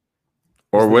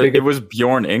 It was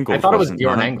Bjorn Engels. I thought it was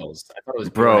Bjorn Engels. Then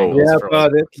Bjorn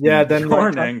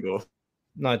Engels.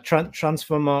 No,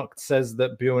 Transfermarkt says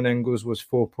that Bjorn Engels was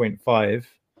 4.5.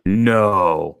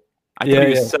 No. I thought he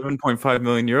was 7.5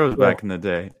 million euros back in the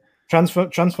day.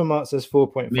 Transfermarkt says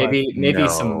 4.5. Maybe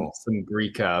some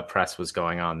Greek press was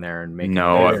going on there and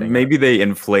making maybe they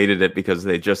inflated it because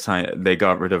they just signed. They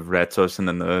got rid of Retsos, and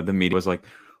then the media was like,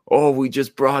 "Oh, we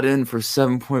just brought in for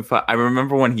 7.5." I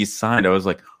remember when he signed, I was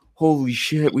like, "Holy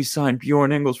shit, we signed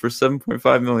Bjorn Engels for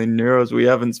 7.5 million euros. We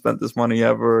haven't spent this money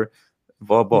ever."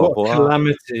 Blah blah what blah.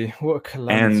 Calamity! What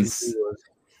calamity! And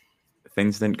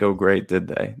things didn't go great, did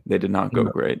they? They did not go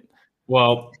great.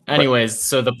 Well, anyways,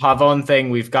 so the Pavon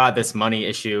thing, we've got this money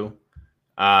issue.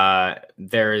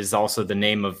 There is also the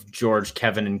name of George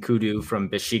Kevin Nkudu from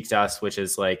Besiktas, which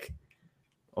is like,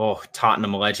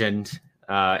 Tottenham legend,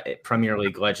 Premier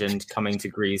League legend coming to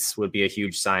Greece would be a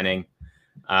huge signing.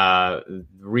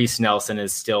 Reece Nelson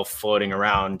is still floating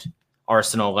around.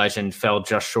 Arsenal legend fell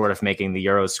just short of making the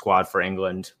Euro squad for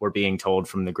England, we're being told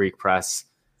from the Greek press.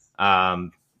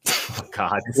 Oh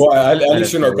God! Well, at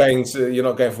least you're not going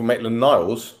for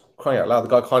Maitland-Niles. Crying out loud, the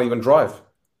guy can't even drive.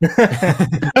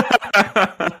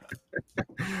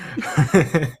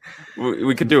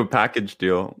 We could do a package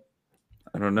deal.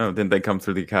 I don't know. Didn't they come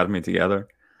through the academy together?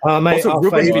 Mate, also,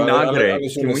 Ruben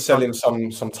Vinagre. Can we sell him some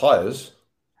tires?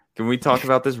 Can we talk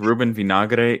about this? Ruben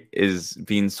Vinagre is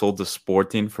being sold to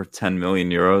Sporting for 10 million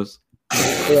euros.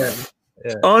 Yeah.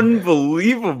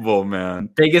 Unbelievable, man.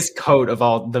 Biggest coat of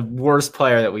all, the worst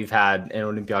player that we've had in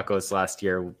Olympiacos last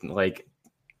year. Like,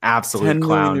 absolute 10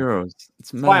 clown. million euros.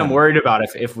 That's why I'm worried about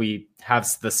if we have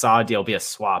the Sa deal be a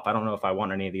swap. I don't know if I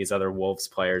want any of these other Wolves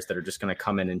players that are just going to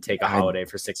come in and take a holiday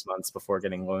for 6 months before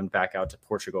getting loaned back out to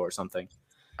Portugal or something.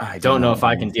 I don't know if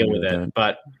I can deal with it.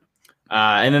 But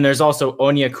and then there's also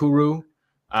Onyekuru.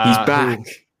 He's back.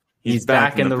 He's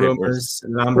back in the rumors.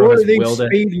 All of these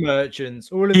speed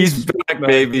merchants. He's back,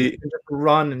 baby. Just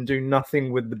run and do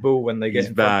nothing with the ball when they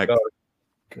get back.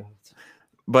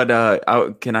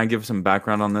 But can I give some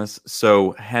background on this?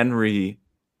 So Henry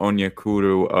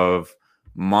Onyekuru of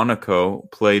Monaco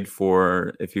played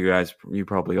for, you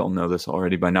probably all know this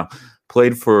already by now,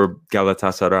 played for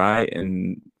Galatasaray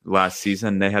in last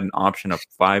season. They had an option of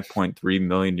 5.3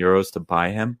 million euros to buy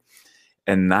him.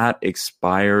 And that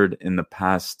expired in the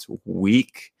past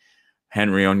week.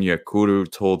 Henry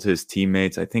Onyekuru told his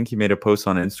teammates, I think he made a post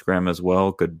on Instagram as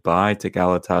well, goodbye to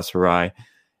Galatasaray.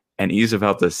 And he's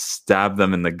about to stab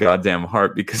them in the goddamn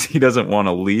heart because he doesn't want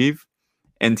to leave.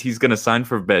 And he's going to sign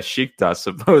for Besiktas,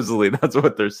 supposedly. That's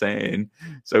what they're saying.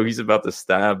 So he's about to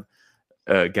stab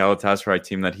a Galatasaray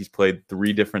team that he's played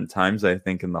 3 different times, I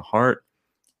think, in the heart.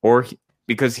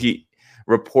 Because he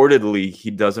reportedly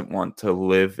he doesn't want to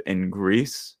live in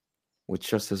Greece, which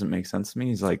just doesn't make sense to me.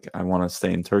 He's like, I want to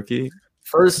stay in Turkey.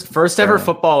 First ever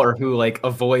footballer who like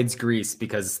avoids Greece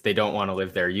because they don't want to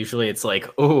live there. Usually it's like,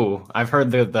 oh, I've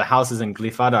heard the houses in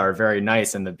Glyfada are very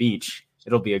nice and the beach.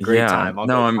 It'll be a great time.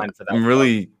 I'm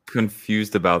really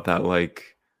confused about that.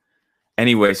 Like,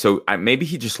 anyway, so maybe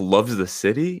he just loves the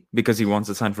city because he wants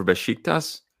to sign for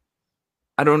Besiktas.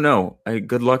 I don't know.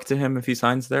 Good luck to him if he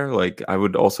signs there. Like, I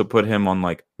would also put him on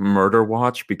like murder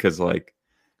watch because like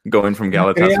going from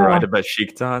Galatasaray to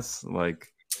Besiktas, like.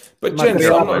 But gents,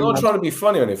 I'm not trying to be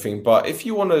funny or anything, but if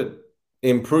you want to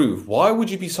improve, why would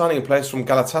you be signing players from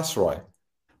Galatasaray?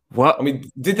 What? I mean,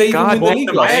 did they even win the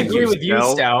league last season? I agree with you,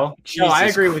 Stel. No, I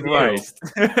agree with you.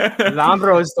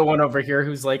 Lambro is the one over here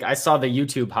who's like, I saw the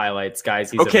YouTube highlights, guys.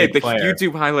 He's okay, a big the player.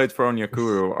 YouTube highlights for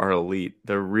Onyekuru are elite.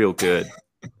 They're real good.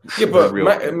 Yeah, but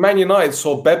Man United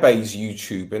saw Bebe's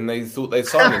YouTube and they thought they'd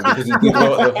sign him because he did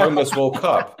well at the Homeless World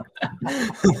Cup.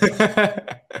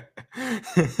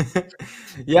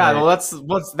 Yeah, well, that's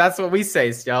what we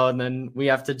say, Stel, and then we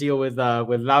have to deal with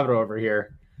Lavro over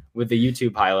here with the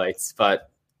YouTube highlights. But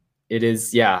it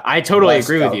is, yeah, I totally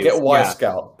agree with you. Get Y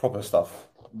Scout, proper stuff.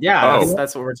 Yeah,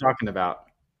 that's what we're talking about.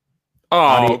 Oh,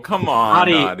 Adi, come on,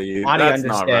 Adi. Adi that's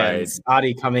not right.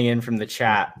 Adi coming in from the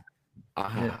chat.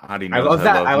 Adi knows I love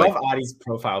that. I love Adi's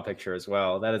profile picture as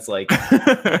well. That is like,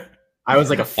 I was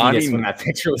like a fetus when that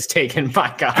picture was taken.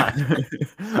 My God.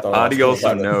 Adi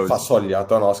also knows. Fasolia.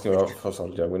 Don't ask him about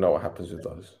fasolia. We know what happens with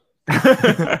those.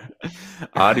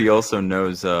 Adi also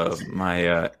knows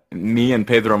me and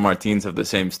Pedro Martins have the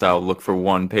same style. Look for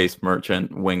one pace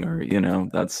merchant winger. You know,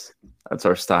 that's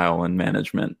our style and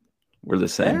management. We're the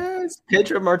same. Yes,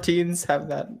 Pedro Martins have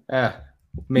that.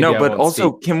 No, but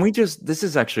also, can we just? This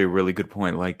is actually a really good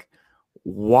point. Like,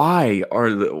 why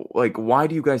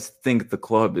do you guys think the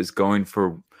club is going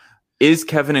for? Is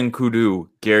Kevin N'Koudou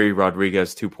Gary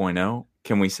Rodriguez 2.0?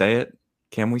 Can we say it?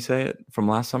 Can we say it from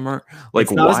last summer? Like,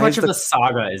 it's not as much of a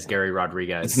saga as Gary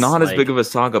Rodriguez. It's not as big of a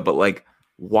saga, but like,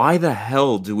 why the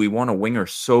hell do we want a winger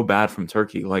so bad from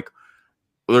Turkey? Like,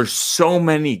 there's so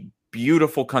many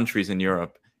beautiful countries in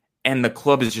Europe. And the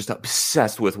club is just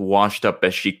obsessed with washed up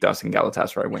Besiktas and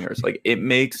Galatasaray wingers. Like, it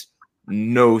makes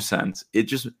no sense. It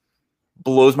just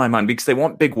blows my mind because they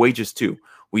want big wages too.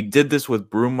 We did this with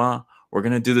Bruma. We're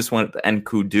going to do this one with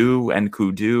N'Koudou.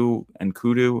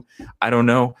 I don't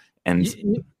know. And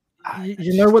you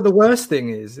know what the worst thing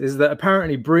is that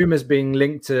apparently Bruma's being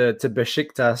linked to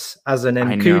Besiktas as an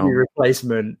N'Koudou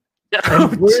replacement.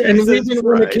 And we didn't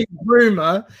want to keep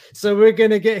Bruma, so we're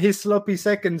going to get his sloppy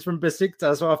seconds from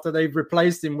Besiktas after they've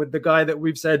replaced him with the guy that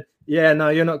we've said, yeah, no,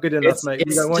 you're not good enough, mate.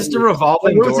 It's just a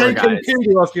revolving door, guys. We'll take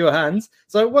N'Koudou off your hands.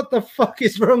 So what the fuck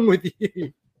is wrong with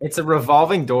you? It's a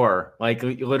revolving door. Like,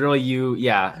 literally,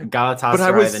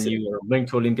 Galatasaray, then you are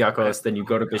linked to Olympiacos, then you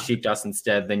go to Besiktas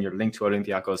instead, then you're linked to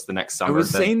Olympiacos the next summer. I was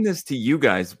saying this to you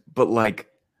guys, but like,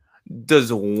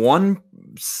 does one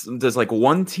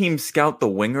team scout the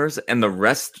wingers and the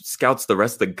rest scouts the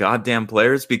rest of the goddamn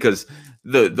players? Because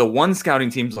the one scouting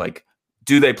team's like,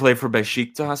 do they play for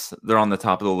Besiktas? They're on the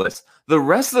top of the list. The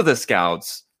rest of the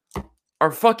scouts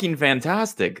are fucking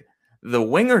fantastic. The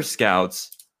winger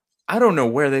scouts, I don't know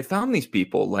where they found these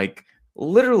people. Like,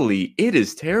 literally, it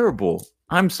is terrible.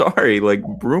 I'm sorry. Like,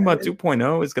 Bruma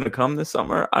 2.0 is going to come this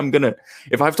summer.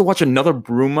 If I have to watch another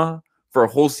Bruma for a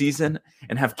whole season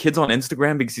and have kids on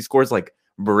Instagram because he scores like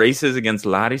braces against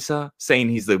Larissa saying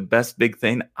he's the best big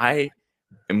thing, I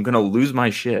am going to lose my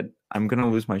shit. I'm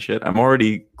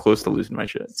already close to losing my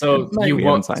shit. So you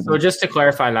won't. So just to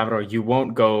clarify, Lavro, you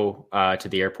won't go to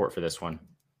the airport for this one.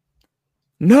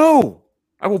 No,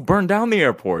 I will burn down the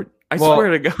airport. I swear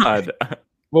to God.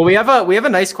 Well, we have a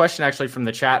nice question actually from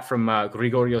the chat from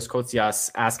Grigorios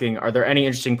Kotsias asking, are there any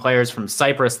interesting players from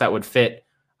Cyprus that would fit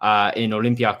in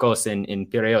Olympiacos in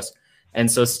Piraeus? And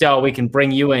so, Stel, we can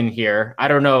bring you in here. I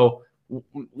don't know.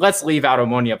 Let's leave out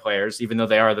Omonia players, even though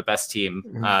they are the best team.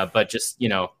 But just,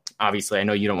 obviously, I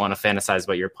know you don't want to fantasize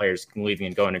about your players leaving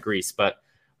and going to Greece. But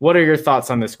what are your thoughts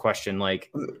on this question?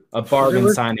 Like a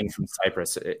bargain signing from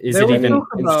Cyprus. Is it even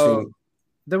interesting?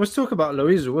 There was talk about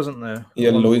Loizo, wasn't there?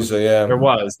 Yeah, Loizo, yeah. There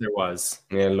was.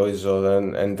 Yeah,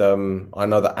 Loizo. And I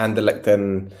know that Anderlecht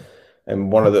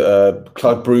and one of the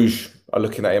Club Brugge are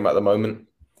looking at him at the moment.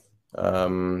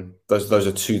 Those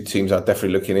are two teams that are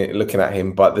definitely looking at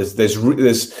him. But there's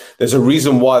a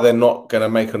reason why they're not going to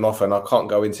make an offer, and I can't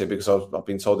go into it because I've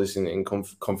been told this in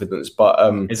confidence.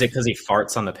 But is it because he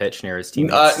farts on the pitch near his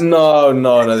teammates? No,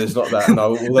 there's not that.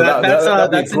 No,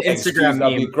 that's an Instagram meme.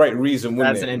 That'd be a great reason,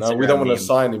 wouldn't it? No, we don't want to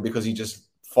sign him because he just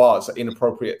farts at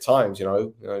inappropriate times.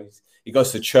 He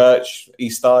goes to church,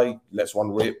 Easter, he lets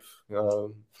one rip.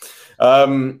 No,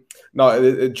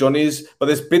 Johnny's, but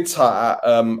there's Bidta at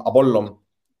Apollon.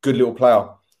 good little player.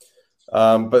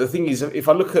 But the thing is, if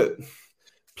I look at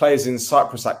players in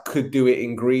Cyprus that could do it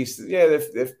in Greece, yeah,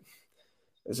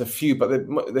 there's a few, but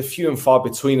they're few and far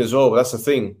between as well. That's the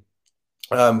thing.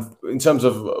 In terms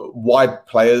of wide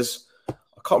players,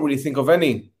 I can't really think of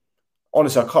any.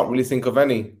 Honestly, I can't really think of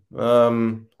any. As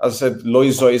I said,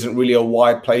 Loizo isn't really a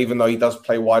wide player, even though he does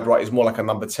play wide right. He's more like a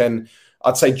number 10.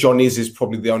 I'd say John is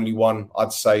probably the only one,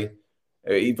 I'd say.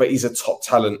 But he's a top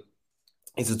talent.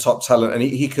 He's a top talent. And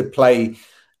he could play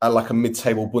at like a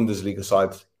mid-table Bundesliga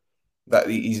side. That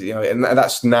he's, and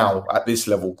that's now at this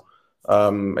level.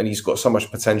 And he's got so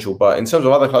much potential. But in terms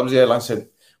of other clubs, yeah, like I said,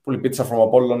 probably Bitsa from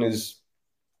Apollon is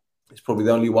probably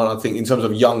the only one, I think, in terms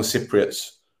of young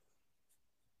Cypriots.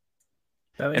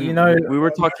 And we were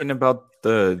talking about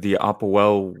the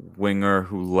Apoel winger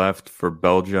who left for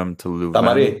Belgium to Leuven.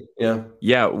 Tamari, yeah.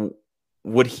 Yeah.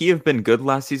 Would he have been good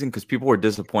last season? Because people were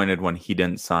disappointed when he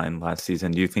didn't sign last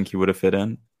season. Do you think he would have fit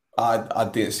in? I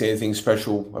didn't see anything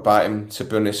special about him, to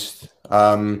be honest.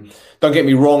 Don't get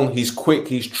me wrong. He's quick.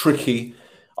 He's tricky.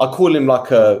 I call him like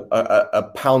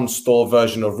a pound store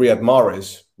version of Riyad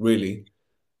Mahrez, really.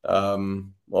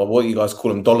 Or what you guys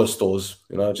call them, dollar stores,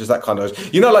 just that kind of,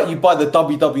 like you buy the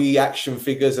WWE action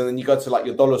figures and then you go to like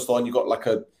your dollar store and you got like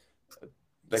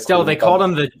they called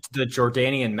him the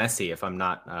Jordanian Messi, if I'm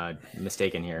not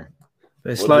mistaken here.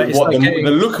 It's the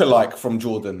lookalike from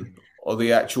Jordan or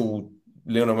the actual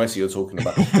Lionel Messi you're talking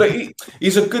about. Look,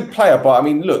 he's a good player, but I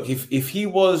mean, look, if he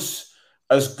was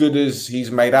as good as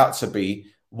he's made out to be,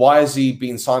 why is he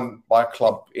being signed by a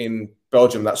club in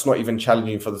Belgium that's not even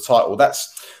challenging for the title?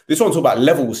 This one's all about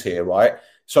levels here, right?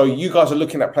 So you guys are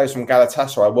looking at players from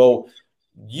Galatasaray. Well,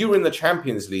 you were in the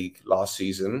Champions League last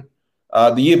season.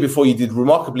 The year before, you did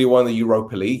remarkably well in the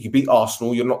Europa League. You beat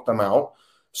Arsenal. You knocked them out.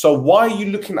 So why are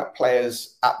you looking at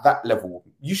players at that level?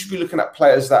 You should be looking at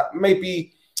players that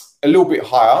maybe a little bit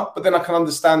higher, but then I can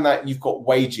understand that you've got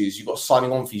wages, you've got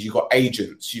signing on fees, you've got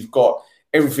agents, you've got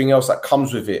everything else that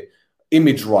comes with it.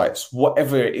 Image rights,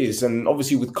 whatever it is. And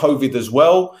obviously with COVID as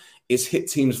well, it's hit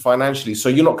teams financially. So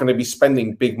you're not going to be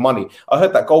spending big money. I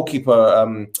heard that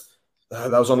goalkeeper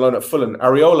that was on loan at Fulham,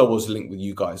 Areola, was linked with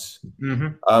you guys.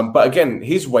 Mm-hmm. But again,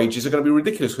 his wages are going to be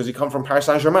ridiculous because he come from Paris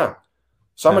Saint-Germain.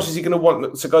 So how much is he going to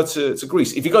want to go to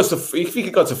Greece? If he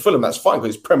could go to Fulham, that's fine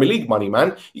because it's Premier League money,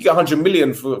 man. You get 100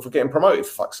 million for getting promoted,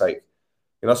 for fuck's sake.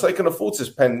 So they can afford to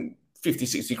spend 50,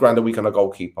 60 grand a week on a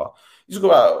goalkeeper. You talk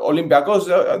about Olympiacos,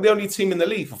 they're the only team in the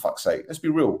league, for fuck's sake. Let's be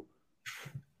real.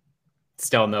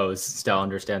 Still knows, still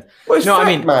understands. Well, it's fact,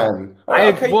 I mean, man.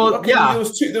 Yeah. There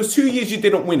was 2 years you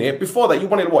didn't win it. Before that, you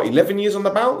won it, 11 years on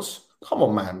the bounce? Come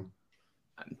on, man.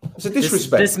 It's a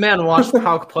disrespect. This man watched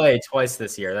PAOK play twice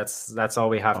this year. That's all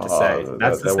we have to say.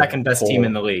 That's the second best team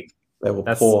in the league. They were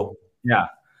poor. Yeah.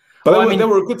 But they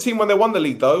were a good team when they won the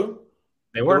league, though.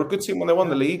 They were a good team when they won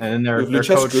the league. And then their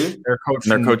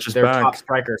coach is back. Top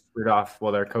striker screwed off.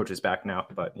 Well, their coach is back now,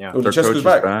 but yeah. Their coach is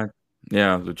back.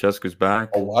 Yeah, Lucescu's back.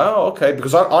 Oh, wow. Okay.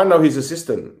 Because I know his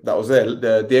assistant that was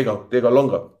there, Diego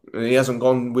Longa. And he hasn't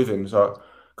gone with him. So,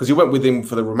 because he went with him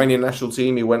for the Romanian national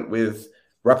team. He went with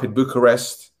Rapid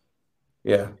Bucharest.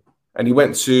 Yeah. And he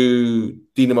went to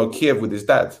Dinamo Kiev with his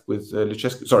dad, with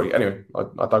Lucescu. Sorry. Anyway,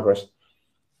 I digress.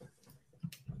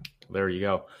 There you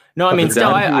go. No, I mean,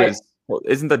 still,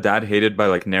 isn't the dad hated by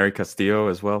like Nery Castillo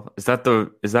as well? Is that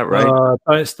right?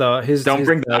 Don't start.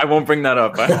 I won't bring that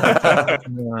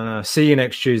up. See you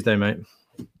next Tuesday, mate.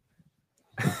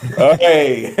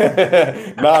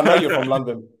 Okay. No, I know you're from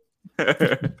London.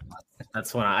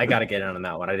 That's one I got to get in on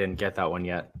that one. I didn't get that one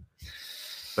yet.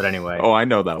 But anyway. Oh, I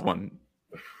know that one.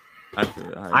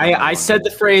 I said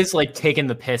the phrase like taking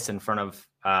the piss in front of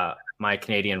my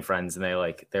Canadian friends, and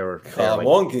they were come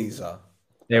on, geezer.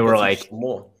 They were like,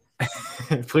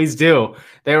 please do.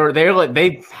 They had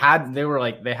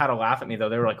a laugh at me though.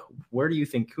 They were like, who do you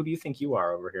think you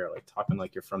are over here? Like talking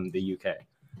like you're from the UK. I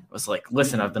was like,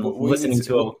 listen, I've been listening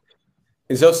to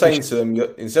Instead of saying to them,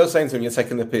 you're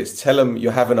taking the piss, tell them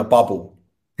you're having a bubble.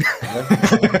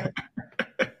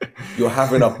 You're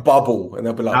having a bubble, and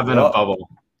they'll be like, having a bubble.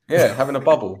 Yeah, having a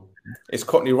bubble. It's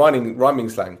Cockney rhyming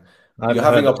slang. You're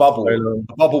having a bubble,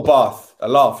 a bubble bath, a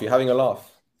laugh. You're having a laugh.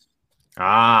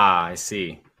 Ah, I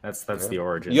see. That's the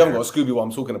origin. You haven't got a Scooby what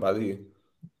I'm talking about, do you?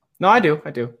 No, I do.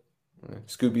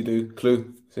 Scooby-Doo,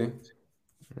 Clue. See?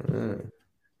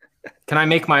 Can I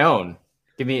make my own?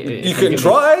 Give me. You can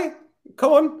try.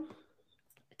 Come on.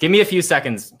 Give me a few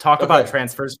seconds. Talk about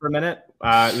transfers for a minute.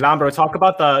 Lambro, talk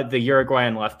about the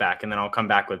Uruguayan left back, and then I'll come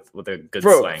back with a good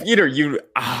slang. Peter,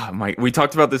 we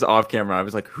talked about this off camera. I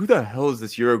was like, who the hell is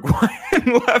this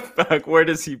Uruguayan left back? Where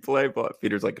does he play? But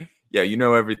Peter's like, yeah, you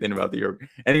know everything about the Uruguay.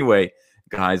 Anyway,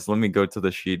 guys, let me go to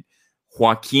the sheet.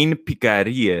 Joaquin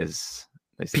Piqueras.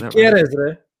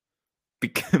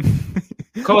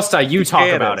 Piqueras, Costa, you talk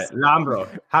about it. Lambro.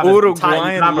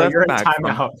 Uruguayan Lambro, left you're in back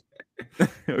timeout.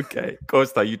 Okay,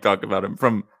 Costa, you talk about him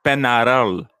from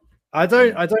Peñarol. I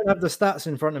don't have the stats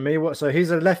in front of me. So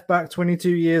he's a left back, 22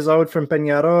 years old from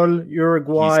Peñarol,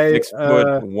 Uruguay. He's 6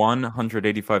 foot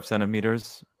 185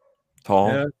 centimeters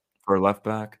tall for a left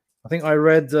back. I think I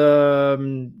read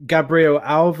Gabriel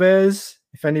Alves.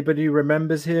 If anybody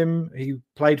remembers him, he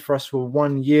played for us for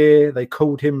 1 year. They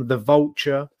called him the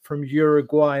Vulture from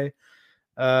Uruguay.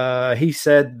 He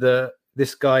said that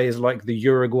this guy is like the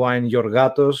Uruguayan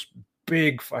Yorgatos.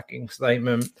 Big fucking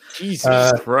statement.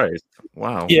 Jesus Christ.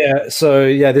 Wow. Yeah. So,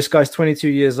 this guy's 22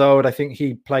 years old. I think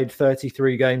he played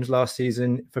 33 games last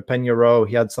season for Peñarol.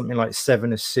 He had something like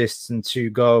 7 assists and 2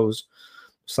 goals,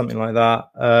 something like that.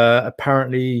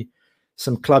 Apparently,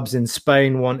 some clubs in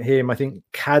Spain want him. I think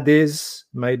Cadiz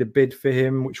made a bid for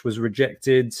him, which was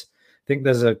rejected. I think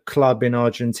there's a club in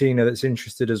Argentina that's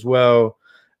interested as well.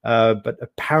 But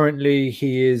apparently,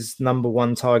 he is number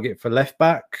 1 target for left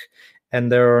back. And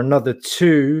there are another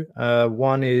 2.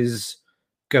 One is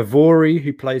Gavori,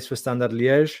 who plays for Standard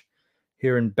Liège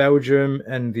here in Belgium.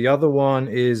 And the other one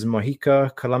is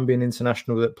Mojica, Colombian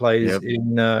international that plays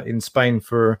in Spain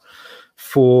for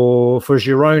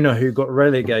Girona, who got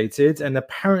relegated. And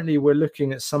apparently we're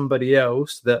looking at somebody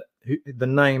else that the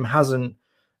name hasn't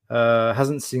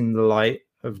seen the light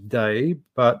of day.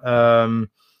 But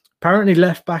apparently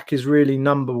left back is really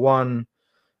number 1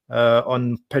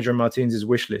 on Pedro Martins'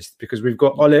 wish list, because we've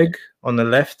got Oleg on the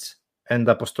left and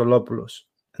Apostolopoulos,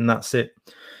 and that's it.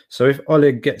 So if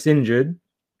Oleg gets injured,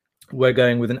 we're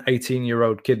going with an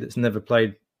 18-year-old kid that's never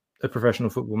played a professional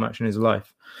football match in his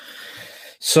life.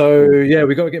 So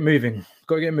we got to get moving.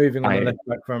 Got to get moving on the left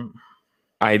back front.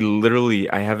 I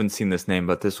haven't seen this name,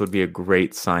 but this would be a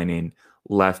great signing.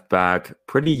 Left back,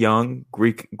 pretty young,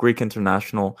 Greek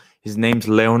international. His name's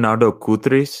Leonardo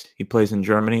Kutris. He plays in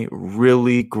Germany.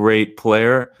 Really great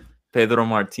player. Pedro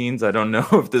Martins. I don't know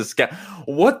if this guy.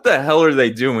 What the hell are they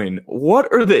doing?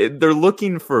 What are they? They're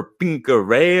looking for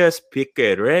Piqueras,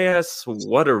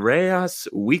 Wadareas,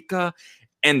 Wika,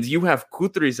 and you have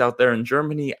Kutris out there in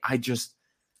Germany.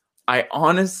 I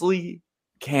honestly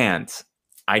can't.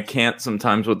 I can't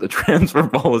sometimes with the transfer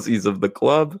policies of the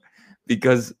club,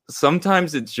 because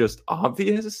sometimes it's just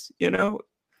obvious,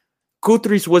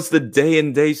 Kutris was the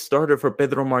day-and-day starter for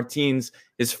Pedro Martins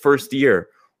his first year.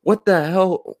 What the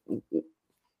hell?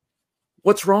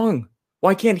 What's wrong?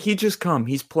 Why can't he just come?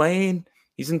 He's playing.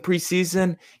 He's in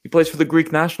preseason. He plays for the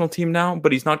Greek national team now,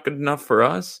 but he's not good enough for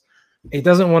us. He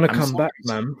doesn't want to come back,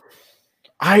 man.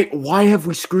 Why have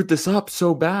we screwed this up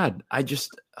so bad?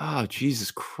 Jesus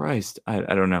Christ. I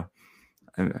don't know.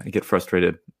 I get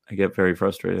frustrated. I get very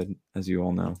frustrated, as you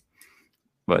all know.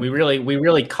 But we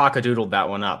really cockadoodled that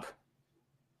one up.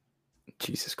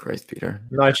 Jesus Christ, Peter.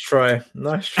 Nice try.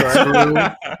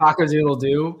 Cockadoodle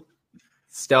do.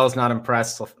 Stell's not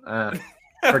impressed.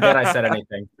 Forget I said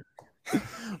anything.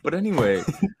 But anyway,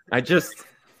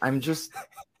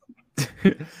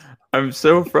 I'm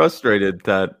so frustrated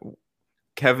that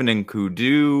Kevin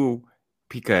Nkudu,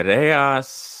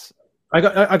 Piqueras.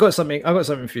 I got something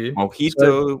for you.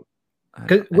 Mojito.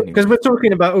 Because we're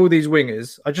talking about all these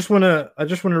wingers, I just want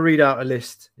to read out a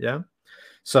list. Yeah.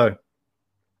 So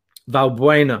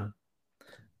Valbuena,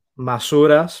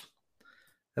 Masuras,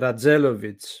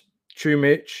 Radzelovic,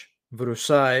 Chumic,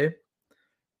 Vrusai,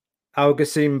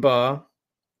 Algacin Bar,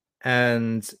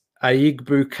 and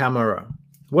Aigbu Camara.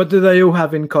 What do they all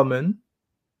have in common?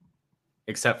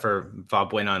 Except for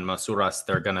Valbuena and Masuras,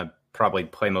 they're gonna probably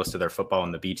play most of their football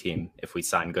in the B team if we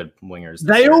sign good wingers.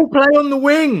 They all play on the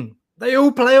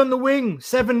wing.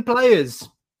 7 players.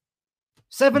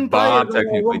 7 Ba players.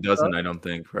 Technically doesn't, I don't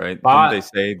think, right? Didn't they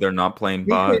say they're not playing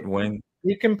Ba at wing?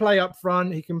 He can play up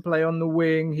front. He can play on the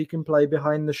wing. He can play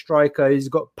behind the striker. He's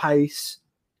got pace.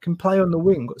 He can play on the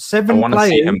wing. Got 7 players.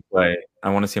 I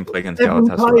want to see him play against 7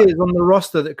 Galatasaray. players on the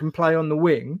roster that can play on the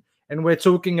wing, and we're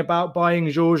talking about buying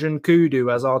Georgian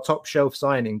Kudu as our top shelf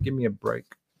signing. Give me a break.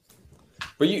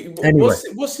 But anyway.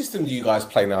 What system do you guys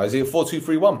play now? Is it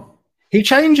 4-2-3-1? He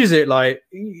changes it like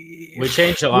we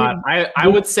changed a lot. I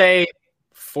would say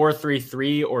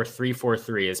 4-3-3 or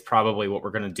 3-4-3 is probably what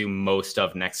we're going to do most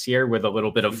of next year, with a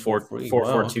little bit of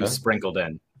 4-4-2 sprinkled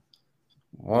in.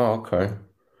 Wow, okay.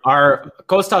 Our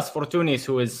Kostas Fortounis,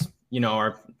 who is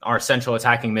our central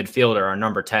attacking midfielder, our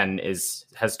number 10, has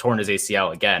torn his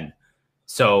ACL again.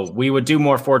 So we would do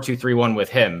more 4-2-3-1 with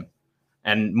him,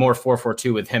 and more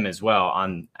 4-4-2 with him as well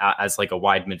as like a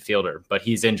wide midfielder. But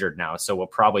he's injured now, so we'll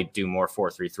probably do more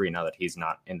 4-3-3 now that he's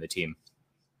not in the team.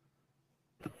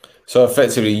 So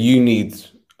effectively, you need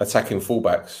attacking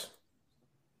fullbacks.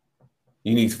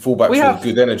 You need fullbacks with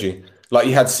good energy, like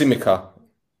you had Simica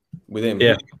with him.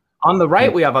 Yeah. On the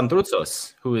right, we have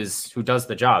Andrutsos, who does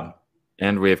the job.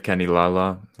 And we have Kenny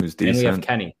Lala, who's decent. And we have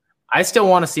Kenny. I still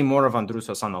want to see more of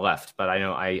Andrutsos on the left, but I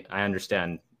know I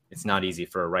understand it's not easy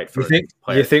for a right-footed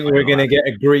player. You think we're going to get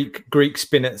a Greek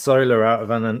Spinazzola out of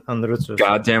Andrutsos?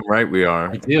 Goddamn right we are.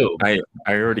 I do. I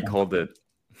already called it.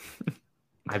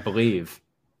 I believe.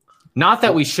 Not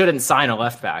that we shouldn't sign a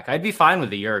left back. I'd be fine with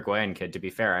the Uruguayan kid, to be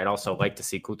fair. I'd also like to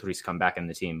see Kutris come back in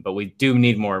the team, but we do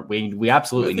need more. We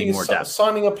absolutely need more depth.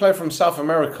 Signing a player from South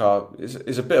America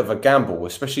is a bit of a gamble,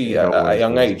 especially at a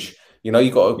young age. You know,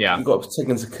 you got to take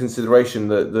into consideration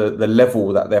the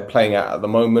level that they're playing at the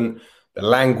moment, the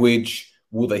language.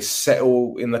 Will they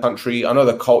settle in the country? I know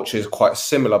the culture is quite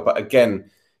similar, but again,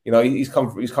 you know, he's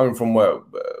coming from where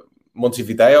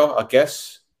Montevideo, I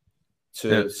guess,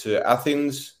 to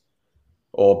Athens.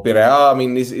 Or Birrea. I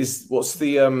mean, what's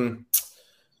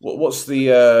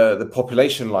the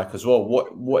population like as well?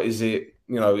 What is it?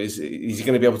 You know, is he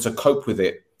going to be able to cope with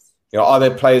it? You know, are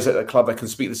there players at the club that can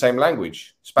speak the same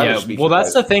language? Spanish-speaking. Well,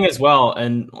 that's the thing as well,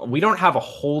 and we don't have a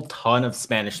whole ton of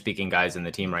Spanish-speaking guys in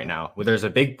the team right now. There's a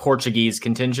big Portuguese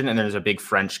contingent, and there's a big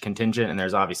French contingent, and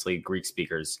there's obviously Greek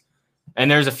speakers, and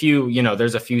there's a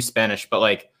few Spanish, but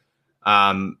like.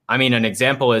 I mean, an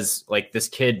example is like this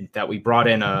kid that we brought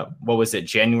in,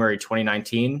 January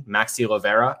 2019, Maxi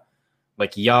Lovera,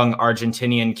 like young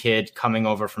Argentinian kid coming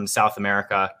over from South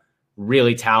America,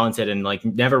 really talented and like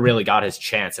never really got his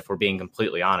chance, if we're being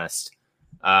completely honest.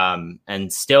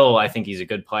 And still, I think he's a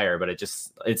good player, but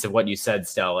it's what you said,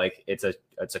 Stel, like it's a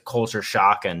culture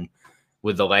shock, and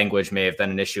with the language may have been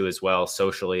an issue as well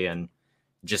socially, and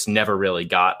just never really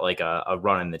got like a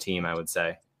run in the team, I would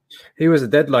say. He was a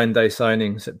deadline day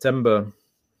signing, September.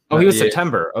 Oh, he was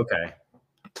September. Okay.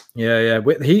 Yeah.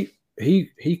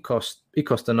 He cost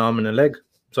an arm and a leg.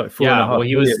 So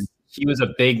he was a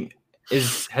big.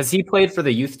 Has he played for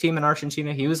the youth team in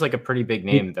Argentina? He was like a pretty big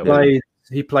name.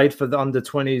 He played for the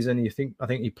under-20s, and I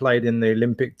think he played in the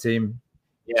Olympic team.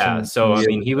 Yeah. So I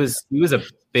mean, he was a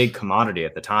big commodity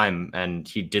at the time, and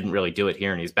he didn't really do it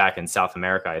here, and he's back in South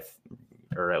America,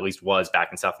 or at least was back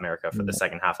in South America for the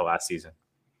second half of last season.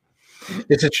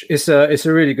 It's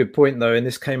a really good point though, and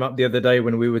this came up the other day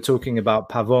when we were talking about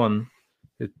Pavon.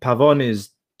 Pavon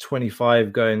is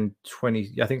 25 going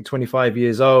 20, I think 25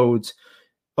 years old.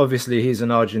 Obviously, he's an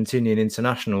Argentinian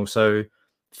international, so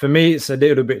for me, it's a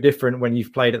little bit different when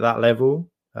you've played at that level.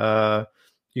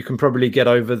 You can probably get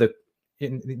over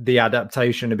the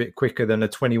adaptation a bit quicker than a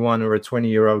 21 or a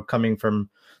 20-year-old coming from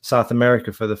South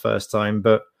America for the first time,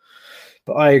 but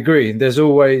I agree. There's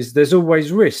always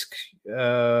risk,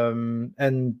 and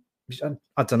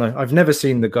I don't know. I've never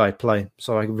seen the guy play,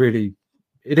 so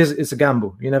it's a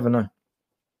gamble. You never know.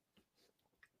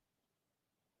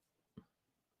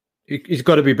 He's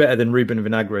got to be better than Ruben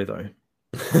Vinagre, though.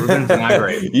 Ruben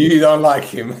Vinagre, you don't like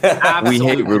him. We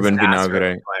hate Ruben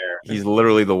Vinagre. He's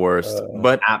literally the worst.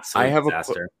 But I have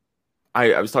disaster.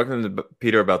 I was talking to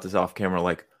Peter about this off camera,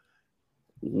 like.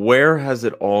 Where has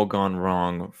it all gone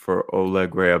wrong for Oleg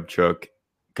Ryabchuk?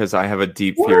 Because I have a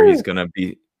deep fear he's going to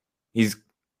be.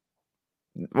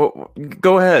 Well,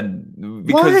 go ahead.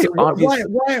 Because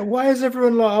why is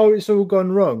everyone like, oh, it's all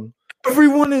gone wrong?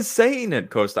 Everyone is saying it,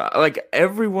 Costa. Like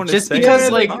everyone is saying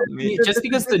it. Just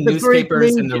because the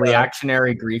newspapers and the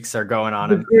reactionary Greeks are going on.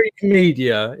 The Greek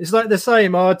media, it's like the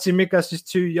same. Oh, Tsimikas is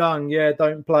too young. Yeah,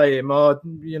 don't play him. Oh,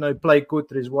 play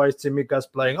Kutris. Why is Tsimikas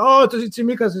playing? Oh,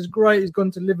 Tsimikas is great. He's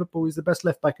gone to Liverpool. He's the best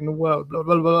left back in the world. Blah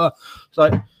blah blah. It's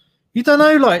like you don't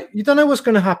know what's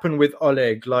going to happen with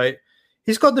Oleg. Like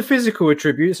he's got the physical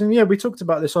attributes, and yeah, we talked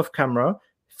about this off camera.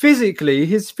 Physically,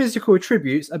 his physical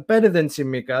attributes are better than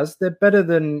Tsimikas. They're better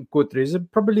than Kutris. They're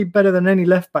probably better than any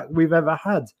left back we've ever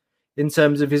had in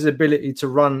terms of his ability to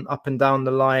run up and down the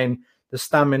line, the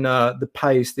stamina, the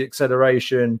pace, the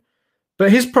acceleration. But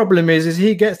his problem is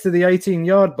he gets to the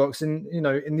 18-yard box in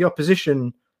the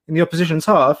opposition's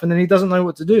half, and then he doesn't know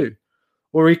what to do,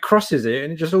 or he crosses it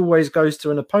and it just always goes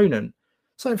to an opponent.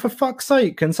 So for fuck's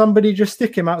sake, can somebody just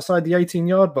stick him outside the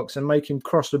 18-yard box and make him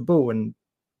cross the ball and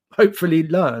hopefully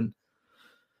learn?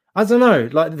 I don't know.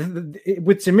 Like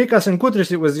with Tsimikas and Kutris,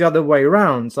 it was the other way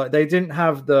around. Like they didn't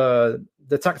have the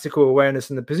tactical awareness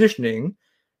and the positioning.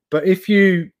 But if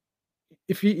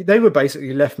they were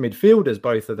basically left midfielders,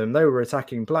 both of them. They were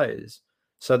attacking players,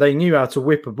 so they knew how to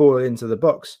whip a ball into the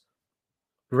box.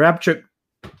 Ryabchuk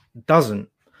doesn't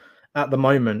at the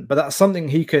moment, but that's something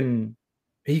he can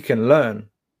learn.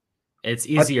 It's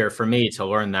easier for me to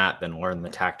learn that than learn the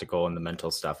tactical and the mental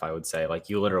stuff, I would say. Like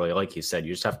you literally, like you said,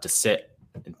 you just have to sit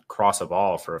cross a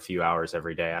ball for a few hours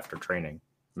every day after training.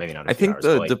 Maybe not. I think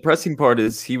the depressing part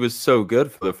is he was so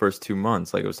good for the first 2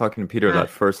 months. Like I was talking to Peter, that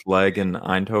first leg in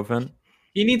Eindhoven.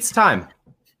 He needs time.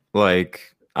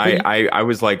 Like I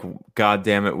was like, God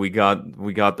damn it, we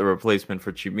got the replacement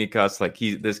for Chimikas. Like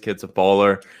this kid's a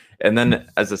baller. And then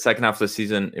as the second half of the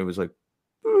season, it was like,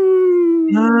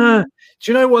 do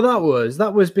you know what that was?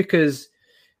 That was because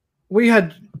we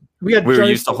were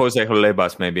used to Jose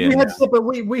Holebas maybe.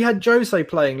 We had Jose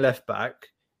playing left back,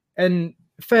 and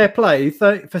fair play,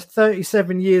 for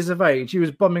 37 years of age, he was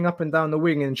bombing up and down the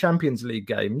wing in Champions League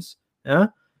games. Yeah,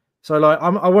 so like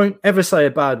I won't ever say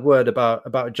a bad word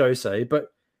about Jose,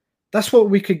 but that's what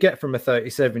we could get from a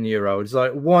 37-year-old. It's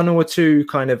like one or two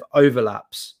kind of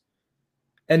overlaps,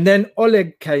 and then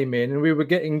Oleg came in, and we were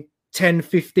getting 10,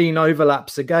 15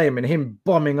 overlaps a game, and him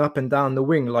bombing up and down the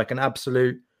wing like an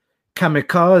absolute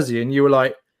kamikaze, and you were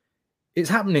like, it's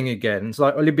happening again. It's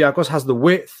like Olympiacos has the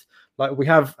width. Like we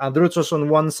have Androutos on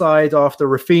one side after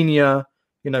Rafinha.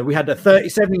 You know, we had a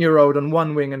 37-year-old on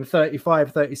one wing and a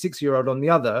 35, 36-year-old on the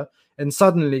other. And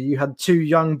suddenly you had two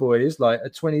young boys, like a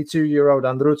 22-year-old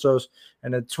Androutos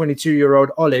and a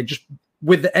 22-year-old Oleg, just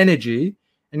with the energy.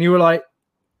 And you were like,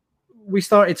 we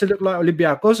started to look like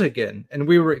Olympiacos again. And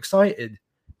we were excited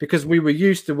because we were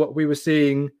used to what we were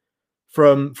seeing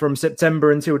from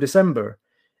September until December.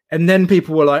 And then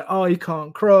people were like, oh, he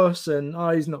can't cross, and oh,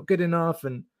 he's not good enough.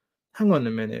 And hang on a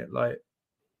minute, like,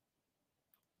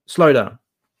 slow down.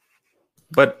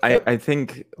 But I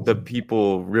think the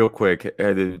people, real quick,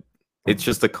 it's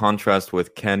just a contrast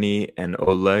with Kenny and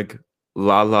Oleg.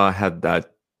 Lala had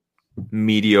that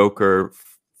mediocre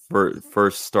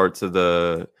first start to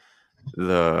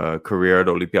the career at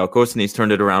Olympiacos, and he's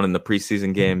turned it around in the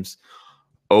preseason games.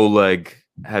 Oleg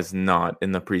has not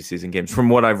in the preseason games, from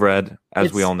what I've read.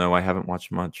 As we all know, I haven't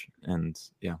watched much, and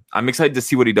yeah, I'm excited to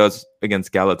see what he does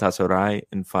against Galatasaray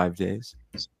in 5 days.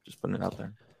 Just putting it out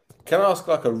there. Can I ask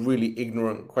like a really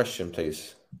ignorant question,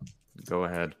 please? Go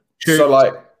ahead. Sure. So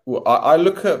like, I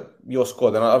look at your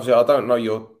squad, and obviously I don't know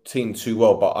your team too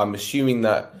well, but I'm assuming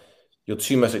that your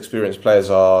two most experienced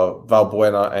players are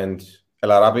Valbuena and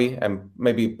El Arabi, and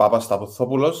maybe Babas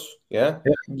Tapopoulos. Yeah.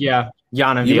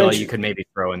 Jan and Vila you could maybe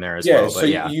throw in there as well. But so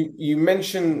you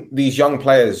mentioned these young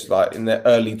players like in their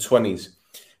early 20s.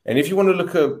 And if you want to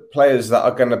look at players that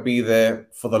are going to be there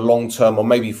for the long term, or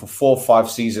maybe for 4 or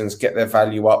 5 seasons, get their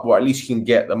value up, or at least you can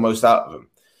get the most out of them,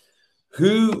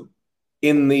 who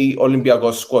in the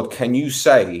Olympiacos squad can you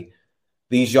say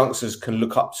these youngsters can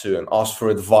look up to and ask for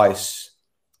advice,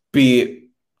 be it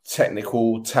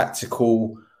technical,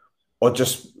 tactical, or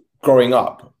just growing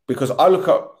up? Because I look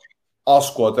at our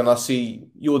squad and I see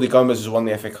Jordi Gomez has won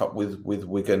the FA Cup with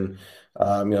Wigan,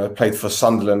 played for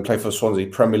Sunderland, played for Swansea,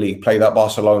 Premier League, played at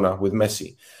Barcelona with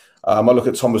Messi. I look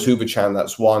at Thomas Huberchan,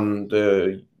 that's won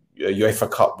the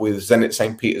UEFA Cup with Zenit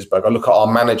St. Petersburg. I look at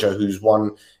our manager, who's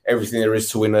won everything there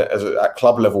is to win at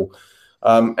club level,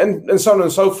 and so on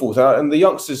and so forth. And the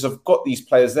youngsters have got these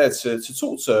players there to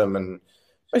talk to them and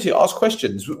basically ask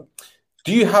questions.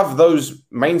 Do you have those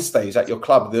mainstays at your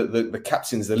club, the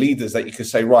captains, the leaders, that you can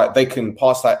say, right, they can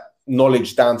pass that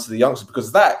knowledge down to the youngsters?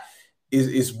 Because that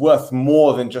is worth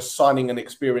more than just signing an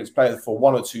experienced player for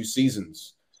 1 or 2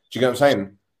 seasons. Do you get what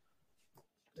I'm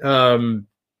saying?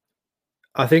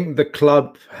 I think the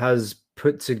club has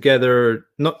put together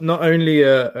not only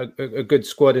a good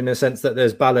squad in a sense that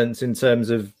there's balance in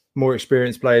terms of more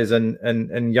experienced players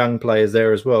and young players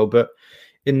there as well, but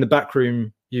in the back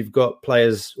room, you've got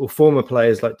players or former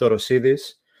players like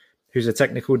Dorosidis, who's a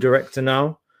technical director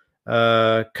now.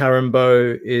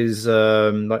 Karambo is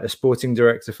like a sporting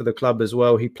director for the club as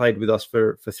well. He played with us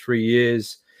for 3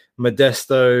 years.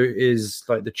 Modesto is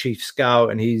like the chief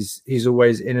scout, and he's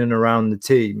always in and around the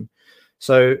team.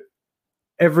 So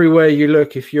everywhere you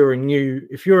look, if you're a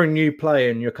new player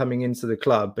and you're coming into the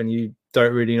club and you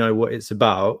don't really know what it's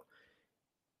about,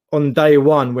 on day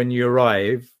one when you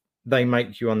arrive, they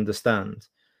make you understand.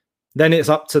 Then it's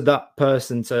up to that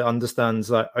person to understand,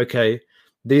 like, okay,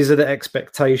 these are the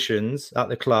expectations at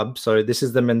the club. So this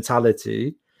is the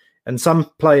mentality. And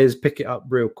some players pick it up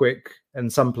real quick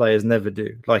and some players never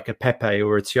do, like a Pepe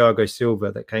or a Thiago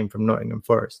Silva that came from Nottingham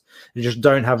Forest. You just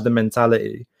don't have the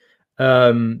mentality.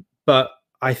 But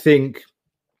I think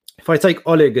if I take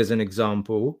Oleg as an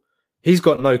example, he's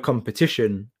got no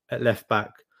competition at left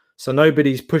back. So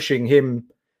nobody's pushing him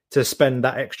to spend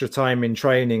that extra time in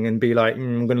training and be like,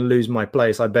 I'm going to lose my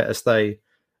place. I better stay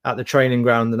at the training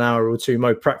ground an hour or two,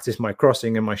 practice my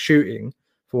crossing and my shooting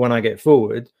for when I get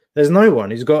forward. There's no one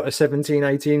who's got a 17,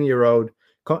 18-year-old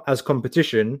as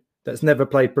competition that's never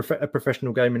played a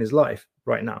professional game in his life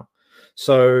right now.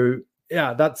 So,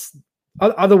 yeah, that's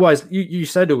otherwise, you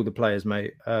said all the players,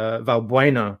 mate.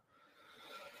 Valbuena.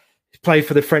 He's played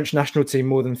for the French national team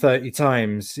more than 30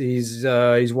 times. He's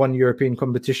won European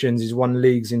competitions. He's won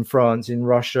leagues in France, in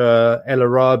Russia. El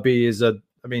Arabi he's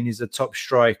a top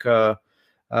striker.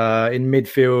 In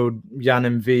midfield, Yann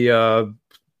M'Vila.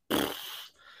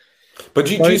 But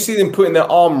do you see them putting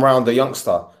their arm around the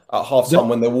youngster at halftime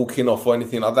when they're walking off or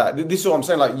anything like that? This is what I'm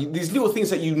saying. Like these little things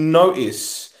that you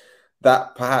notice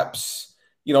that perhaps,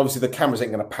 obviously the cameras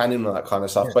ain't going to pan in on that kind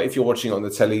of stuff. Yeah. But if you're watching it on the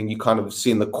telly and you kind of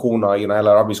see in the corner, El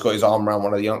Arabi's got his arm around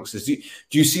one of the youngsters. Do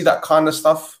you see that kind of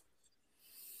stuff?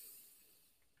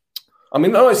 I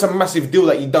mean, no, it's a massive deal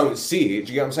that you don't see it.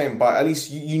 Do you get what I'm saying? But at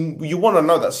least you want to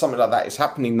know that something like that is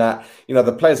happening, that,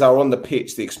 the players that are on the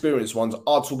pitch, the experienced ones,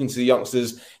 are talking to the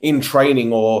youngsters in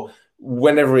training or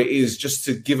whenever it is, just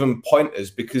to give them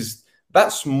pointers, because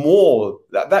that's more,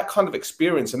 that kind of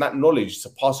experience and that knowledge to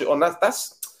pass it on,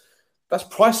 that's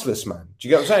priceless, man. Do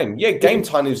you get what I'm saying? Yeah, game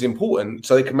time is important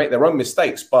so they can make their own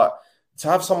mistakes, but to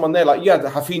have someone there, like,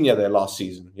 Rafinha there last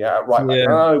season, right back. I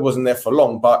know he wasn't there for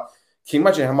long, but can you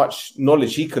imagine how much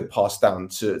knowledge he could pass down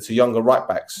to younger right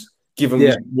backs, given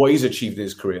what he's achieved in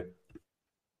his career?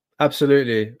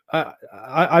 Absolutely.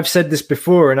 I've said this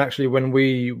before, and actually, when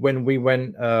we went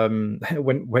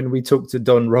when we talked to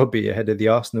Don Robbie ahead of the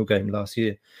Arsenal game last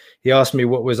year, he asked me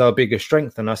what was our biggest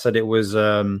strength, and I said it was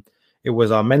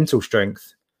our mental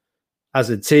strength as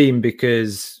a team,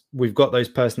 because we've got those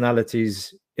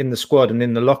personalities in the squad and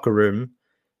in the locker room,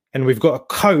 and we've got a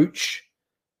coach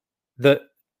that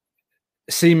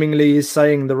seemingly is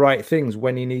saying the right things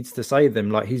when he needs to say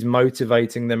them. Like, he's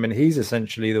motivating them, and he's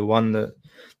essentially the one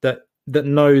that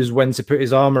knows when to put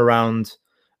his arm around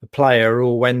a player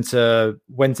or when to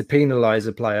penalize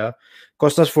a player.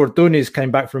 Costas Fortounis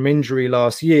came back from injury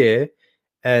last year,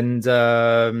 and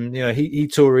he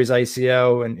tore his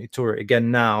ACL and he tore it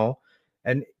again now,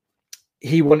 and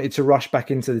he wanted to rush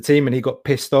back into the team, and he got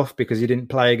pissed off because he didn't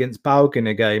play against PAOK in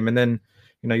a game. And then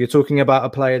you're talking about a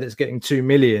player that's getting 2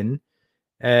 million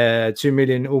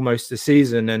almost a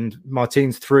season, and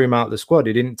Martins threw him out of the squad.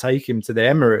 He didn't take him to the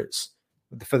Emirates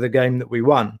for the game that we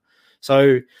won.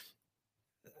 So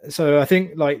I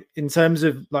think, like, in terms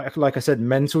of like I said,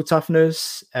 mental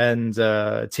toughness and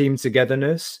team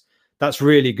togetherness, that's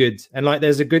really good. And like,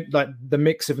 there's a good, like, the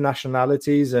mix of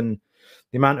nationalities and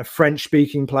the amount of French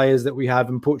speaking players that we have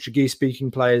and Portuguese speaking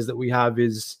players that we have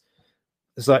it's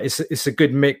a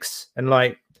good mix. And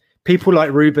like, people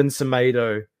like Ruben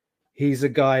Semedo, he's a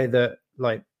guy that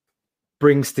like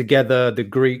brings together the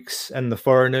Greeks and the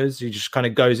foreigners. He just kind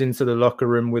of goes into the locker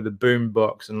room with a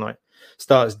boombox and like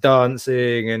starts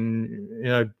dancing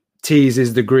and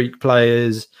teases the Greek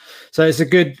players. So it's a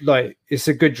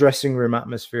good dressing room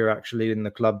atmosphere actually in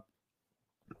the club.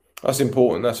 That's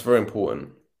important. That's very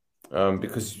important,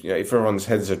 because if everyone's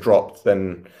heads are dropped,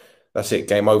 then that's it.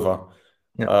 Game over.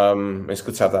 Yeah. It's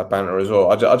good to have that banter as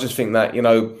well. I just think that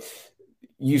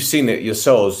you've seen it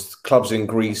yourselves. Clubs in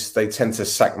Greece, they tend to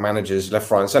sack managers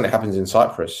left, right, and centre. It happens in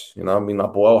Cyprus. I mean,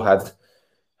 like Boyle had,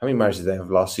 how many managers did they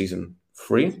have last season?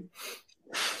 3,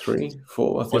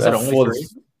 4. I think was it only 3?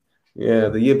 Yeah,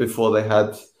 the year before they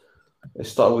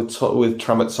started with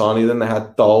Tramontani, then they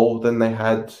had Dole, then they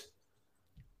had,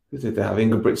 who did they have?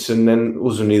 Ingebrigtsen, then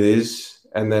Uzunides,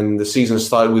 and then the season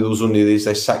started with Uzunides.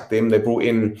 They sacked him. They brought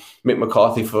in Mick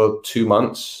McCarthy for 2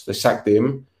 months. They sacked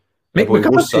him. Mick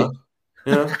McCarthy?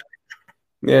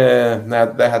 Yeah.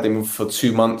 They had him for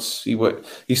 2 months.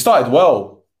 He started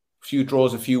well, a few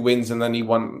draws, a few wins, and then he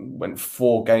went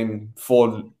 4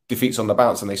 defeats on the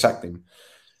bounce, and they sacked him.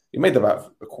 He made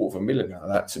about $250,000 out of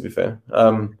that, to be fair.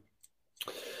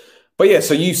 But yeah,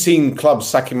 so you've seen clubs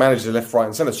sacking managers left, right,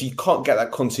 and centre, so you can't get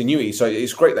that continuity. So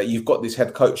it's great that you've got this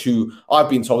head coach who I've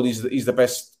been told he's the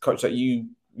best coach that you've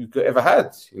ever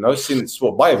had. Since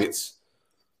Bajewicz.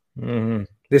 Mm-hmm.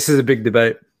 This is a big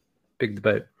debate.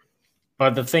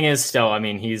 But the thing is, still, I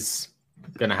mean, he's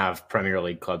going to have Premier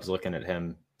League clubs looking at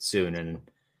him soon, and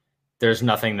there's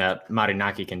nothing that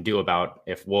Marinaki can do about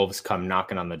if Wolves come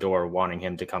knocking on the door wanting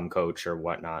him to come coach or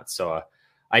whatnot. So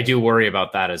I do worry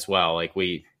about that as well. Like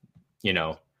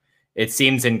it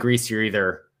seems in Greece you're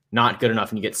either not good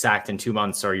enough and you get sacked in 2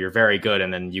 months, or you're very good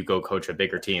and then you go coach a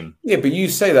bigger team. Yeah, but you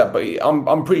say that, but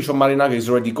I'm pretty sure Marinaki's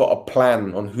already got a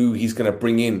plan on who he's going to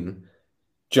bring in.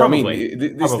 Do you know what I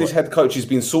mean? This head coach has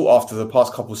been sought after the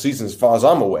past couple of seasons, as far as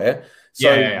I'm aware. So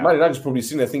Marinaki's probably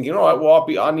sitting there thinking, all right, well,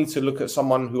 I need to look at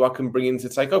someone who I can bring in to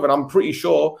take over. And I'm pretty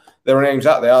sure there are names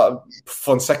out there,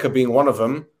 Fonseca being one of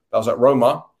them. That was at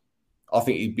Roma. I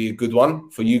think he'd be a good one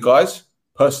for you guys,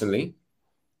 personally.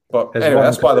 But anyway,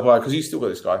 that's by the by, because you still got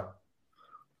this guy.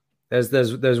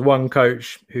 There's one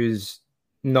coach who's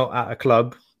not at a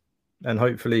club, and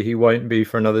hopefully he won't be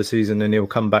for another season, and he'll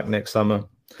come back next summer.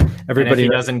 Everybody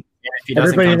knows. If he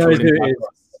doesn't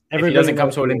come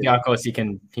to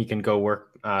Olympiacos, he can go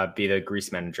work, be the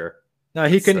Greece manager. No,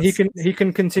 he can continue. He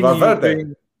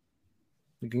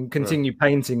can continue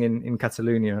painting in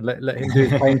Catalonia. Let him do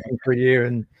his painting for a year,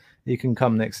 and he can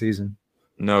come next season.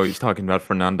 No, he's talking about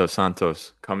Fernando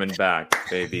Santos coming back,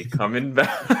 baby, coming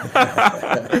back.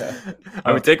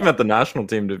 I would take him at the national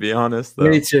team, to be honest. Though.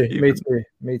 Me too.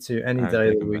 Any day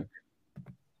of the week.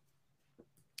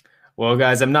 Well,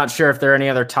 guys, I'm not sure if there are any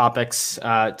other topics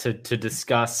to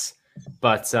discuss,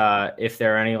 but if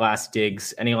there are any last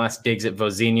digs at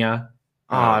Vozinha.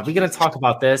 Are we going to talk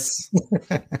about this?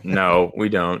 No, we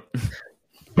don't.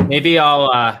 Maybe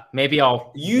I'll.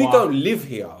 You don't live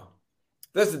here.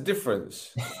 There's a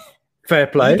difference. Fair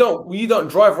play. You don't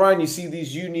drive around. You see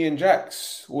these Union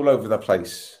Jacks all over the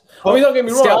place. I mean, don't get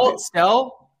me wrong.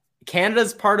 Still,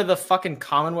 Canada's part of the fucking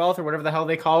Commonwealth or whatever the hell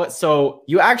they call it. So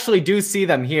you actually do see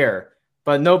them here,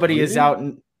 but nobody is out.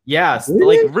 Yes,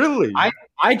 really.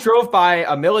 I drove by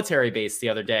a military base the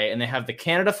other day, and they have the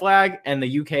Canada flag and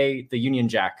the UK, the Union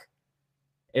Jack.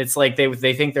 It's like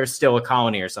they think they're still a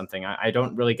colony or something. I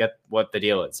don't really get what the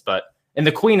deal is, but. And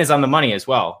the Queen is on the money as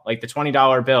well. Like the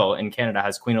 $20 bill in Canada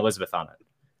has Queen Elizabeth on it.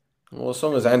 Well, as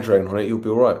long as Andrew on it, you'll be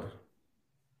all right.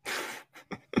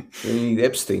 You need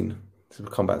Epstein to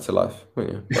come back to life,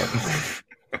 won't you?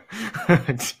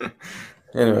 But...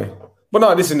 Anyway. But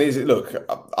no, listen, look,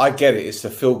 I get it. It's a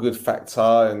feel-good factor.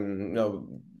 And,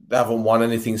 they haven't won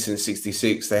anything since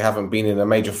 66. They haven't been in a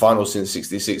major final since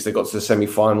 66. They got to the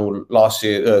semi-final last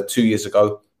year, 3 years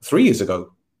ago,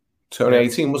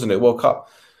 2018, wasn't it? World Cup.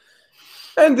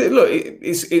 And look,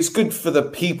 it's good for the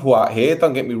people out here.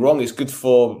 Don't get me wrong. It's good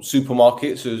for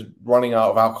supermarkets who's running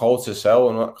out of alcohol to sell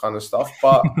and that kind of stuff.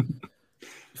 But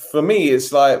for me,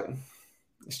 it's like,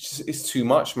 it's too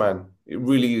much, man. It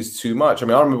really is too much. I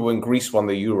mean, I remember when Greece won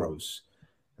the Euros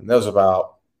and there was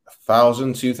about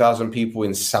 1,000, 2,000 people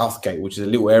in Southgate, which is a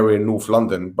little area in North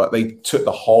London, but they took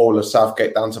the whole of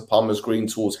Southgate down to Palmer's Green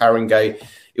towards Haringey.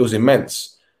 It was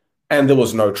immense. And there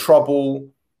was no trouble.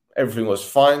 Everything was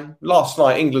fine. Last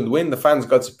night, England win. The fans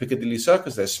go to Piccadilly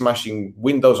Circus. They're smashing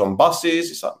windows on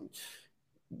buses. It's like,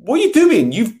 what are you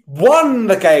doing? You've won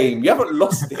the game. You haven't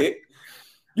lost it.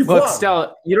 You've won.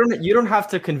 Stella, you don't have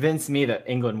to convince me that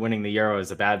England winning the Euro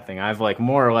is a bad thing. I've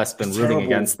more or less been rooting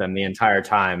against them the entire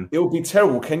time. It would be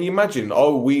terrible. Can you imagine?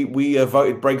 Oh, we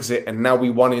voted Brexit and now we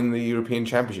won in the European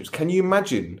Championships. Can you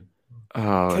imagine?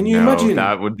 Oh, can you imagine?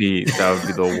 That would be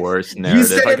the worst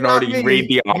narrative. I can already read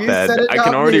the op-ed. I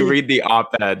can already read the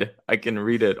op-ed. I can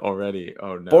read it already.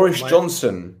 Oh no. Boris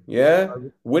Johnson,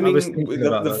 winning.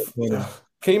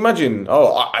 Can you imagine?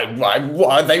 Oh,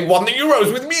 they won the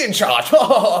Euros with me in charge.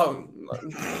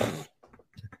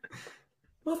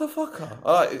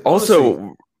 Motherfucker. Also,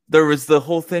 honestly, there was the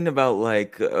whole thing about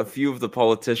a few of the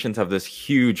politicians have this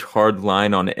huge hard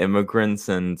line on immigrants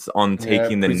and on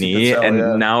taking the knee,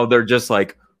 now they're just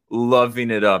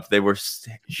loving it up. They were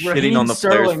shitting on the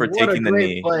players for taking the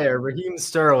knee. Player, Raheem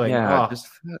Sterling. Yeah,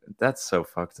 that's so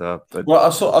fucked up. But well, I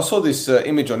saw this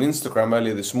image on Instagram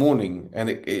earlier this morning, and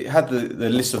it had the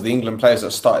list of the England players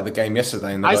that started the game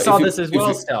yesterday. And I saw this as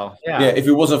well. Still, if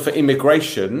it wasn't for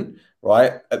immigration,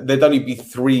 right, there'd only be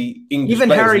 3 English. Even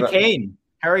players Harry Kane.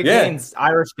 Harry Kane's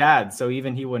Irish dad, so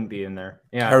even he wouldn't be in there.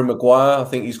 Yeah, Harry Maguire, I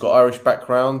think he's got Irish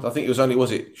background. I think it was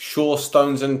only, Shaw,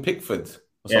 Stones, and Pickford.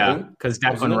 Because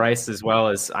Declan Rice as well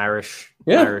as Irish.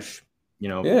 Irish,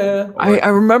 I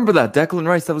remember that Declan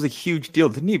Rice. That was a huge deal.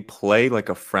 Didn't he play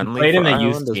a friendly? He played in the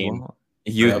youth team.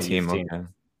 Youth team. Okay.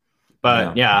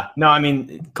 But no, I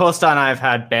mean, Costa and I have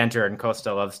had banter, and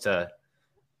Costa loves to.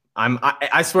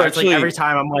 I swear, it's every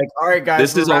time I'm like, all right, guys.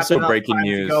 This is also breaking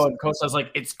news. And Costa's like,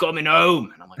 it's coming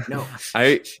home, and I'm like, no.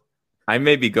 I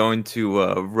may be going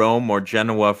to Rome or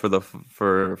Genoa for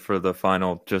the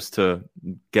final, just to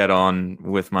get on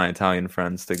with my Italian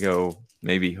friends to go.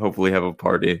 Maybe, hopefully, have a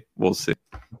party. We'll see.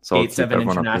 So 8/7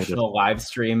 international live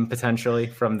stream potentially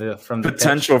from the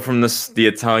potential pitch. From the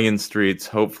Italian streets.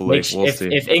 Hopefully, we'll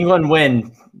see. If England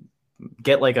win,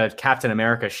 get a Captain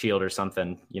America shield or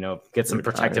something. Get some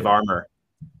protective armor.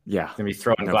 Yeah, gonna be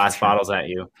throwing glass bottles at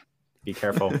you. Be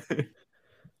careful.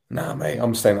 Nah, mate,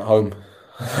 I'm staying at home.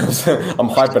 I'm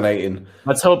hibernating.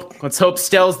 Let's hope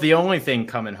Stell's the only thing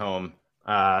coming home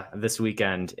this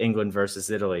weekend. England versus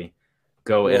Italy.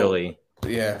 Go Italy.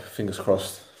 Yeah, fingers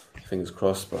crossed.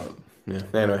 But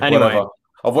anyway. Whatever.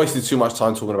 I've wasted too much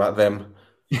time talking about them.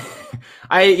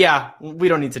 We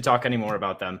don't need to talk anymore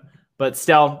about them. But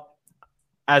Stell,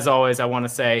 as always, I want to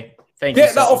say Thank you.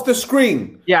 Get that off the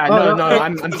screen. Yeah, no.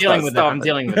 I'm dealing with it. I'm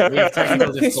dealing with it. We have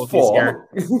technical difficulties here.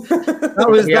 That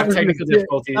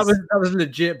was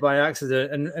legit by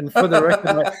accident. And for the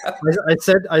record,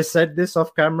 I said this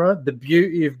off camera. The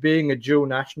beauty of being a dual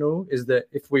national is that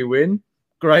if we win,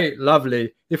 great,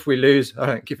 lovely. If we lose, I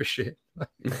don't give a shit.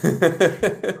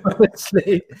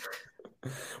 Honestly.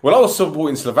 Well, I was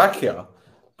supporting Slovakia,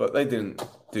 but they didn't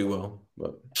do well.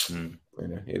 But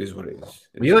it is what it is.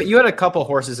 You had a couple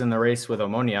horses in the race with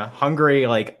Omonia. Hungary,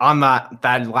 like on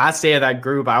that last day of that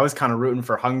group, I was kind of rooting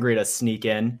for Hungary to sneak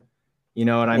in. You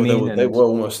know what I mean? They were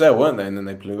almost there, weren't they? And then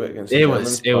they blew it against. It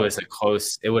was a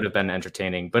close. It would have been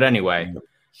entertaining, but anyway.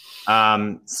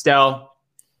 Stel,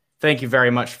 thank you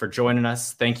very much for joining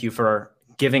us. Thank you for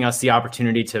giving us the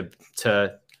opportunity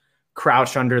to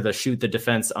crouch under the shoot the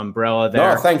defense umbrella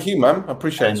there. No, thank you, man. I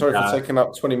appreciate it. Sorry for taking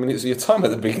up 20 minutes of your time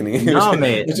at the beginning. It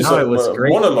was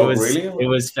great. It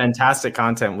was fantastic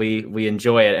content. We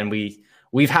enjoy it, and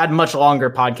we've had much longer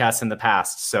podcasts in the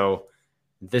past, so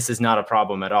this is not a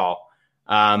problem at all.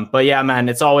 But yeah, man,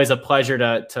 it's always a pleasure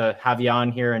to have you on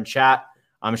here and chat.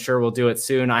 I'm sure we'll do it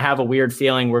soon. I have a weird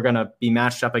feeling we're going to be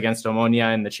matched up against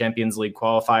Omonia in the Champions League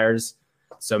qualifiers.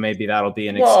 So maybe that'll be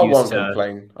an excuse.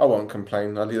 I won't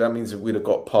complain. That means that we'd have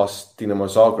got past Dinamo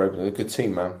Zagreb. A good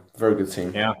team, man. Very good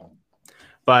team. Yeah.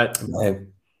 But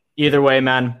either way,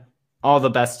 man, all the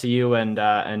best to you and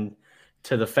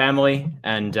to the family,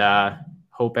 and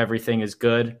hope everything is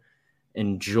good.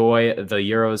 Enjoy the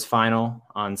Euros final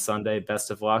on Sunday.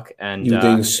 Best of luck. And you were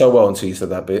doing so well until you said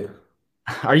that bit.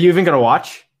 Are you even going to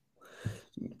watch?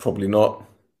 Probably not.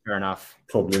 Fair enough.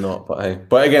 Probably not. But hey,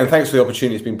 again, thanks for the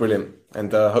opportunity. It's been brilliant.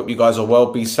 And hope you guys are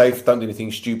well. Be safe. Don't do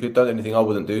anything stupid. Don't do anything I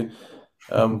wouldn't do.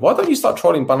 Why don't you start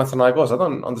trolling Panathinaikos? I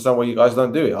don't understand why you guys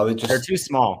don't do it. Are they just... They're too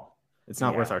small. It's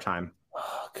not worth our time.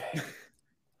 Okay.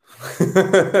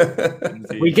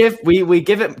 we give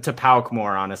it to Pauk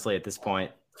more, honestly, at this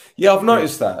point. Yeah, I've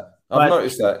noticed that.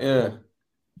 Yeah.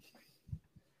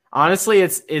 Honestly,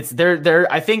 it's there.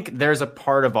 I think there's a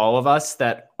part of all of us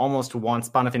that almost wants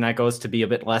Panathinaikos to be a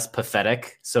bit less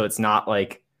pathetic. So it's not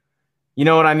like, you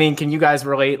know what I mean? Can you guys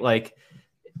relate? Like,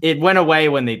 it went away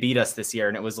when they beat us this year,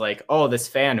 and it was like, oh, this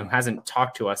fan who hasn't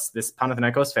talked to us, this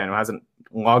Panathinaikos fan who hasn't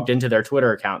logged into their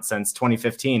Twitter account since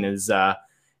 2015 is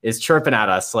chirping at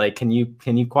us. Like, can you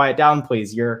quiet down,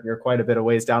 please? You're quite a bit of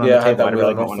ways down on the table. I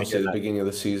really don't want to hear that. At the beginning of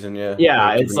the season, yeah.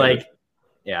 Yeah, it's like,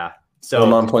 yeah. So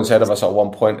 9 points ahead of us at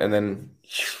one point, and then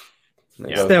it's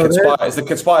the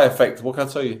Conspire effect. What can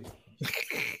I tell you?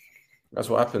 That's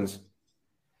what happens.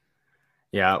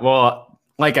 Yeah, well,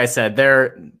 like I said,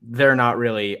 they're not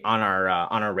really on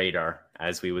our radar,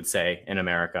 as we would say in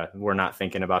America. We're not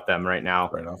thinking about them right now.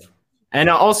 Fair enough. And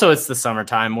also, it's the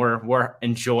summertime. We're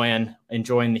enjoying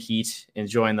the heat,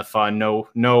 enjoying the fun.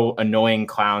 No annoying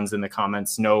clowns in the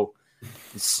comments. No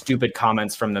stupid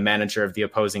comments from the manager of the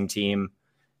opposing team.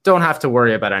 Don't have to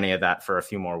worry about any of that for a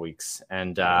few more weeks.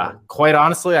 And quite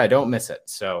honestly, I don't miss it.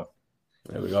 So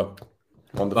there we go.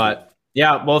 Wonderful. But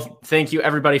yeah, well, thank you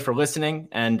everybody for listening.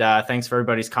 And thanks for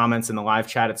everybody's comments in the live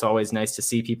chat. It's always nice to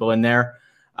see people in there.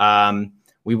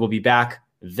 We will be back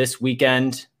this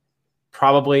weekend.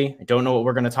 Probably. I don't know what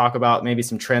we're going to talk about. Maybe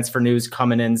some transfer news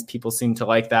coming in. People seem to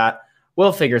like that.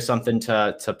 We'll figure something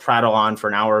to prattle on for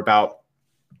an hour about.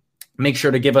 Make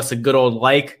sure to give us a good old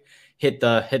like. Hit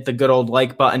the good old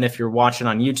like button if you're watching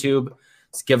on YouTube.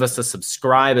 Just give us a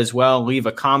subscribe as well. Leave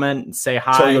a comment and say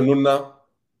hi.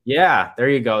 Yeah, there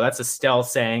you go. That's a Stel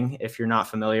saying if you're not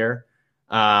familiar.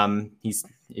 If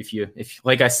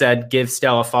like I said, give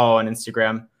Stel a follow on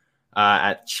Instagram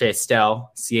at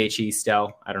Stel, CHE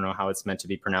Stel. I don't know how it's meant to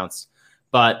be pronounced.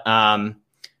 But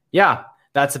yeah,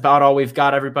 that's about all we've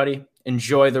got, everybody.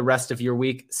 Enjoy the rest of your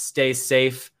week. Stay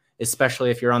safe, especially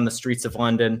if you're on the streets of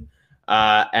London.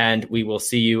 And we will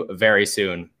see you very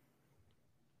soon.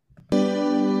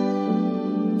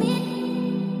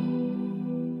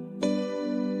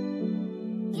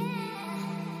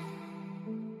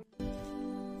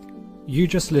 You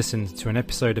just listened to an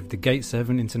episode of the Gate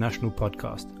 7 International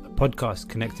Podcast, a podcast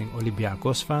connecting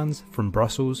Olympiacos fans from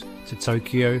Brussels to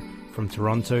Tokyo, from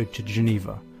Toronto to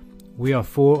Geneva. We are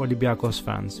 4 Olympiacos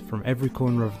fans from every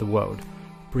corner of the world,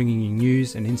 bringing you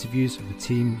news and interviews of the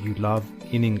team you love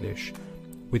in English.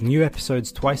 With new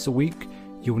episodes twice a week,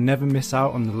 you will never miss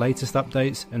out on the latest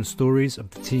updates and stories of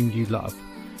the team you love.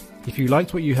 If you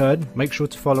liked what you heard, make sure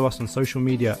to follow us on social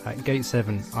media at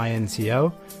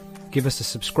Gate7INTL, give us a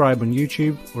subscribe on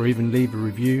YouTube, or even leave a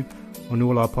review on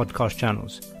all our podcast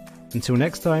channels. Until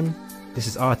next time, this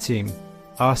is our team,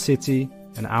 our city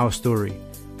and our story.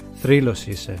 Θρύλος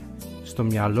είσαι, στο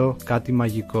μυαλό κάτι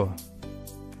μαγικό.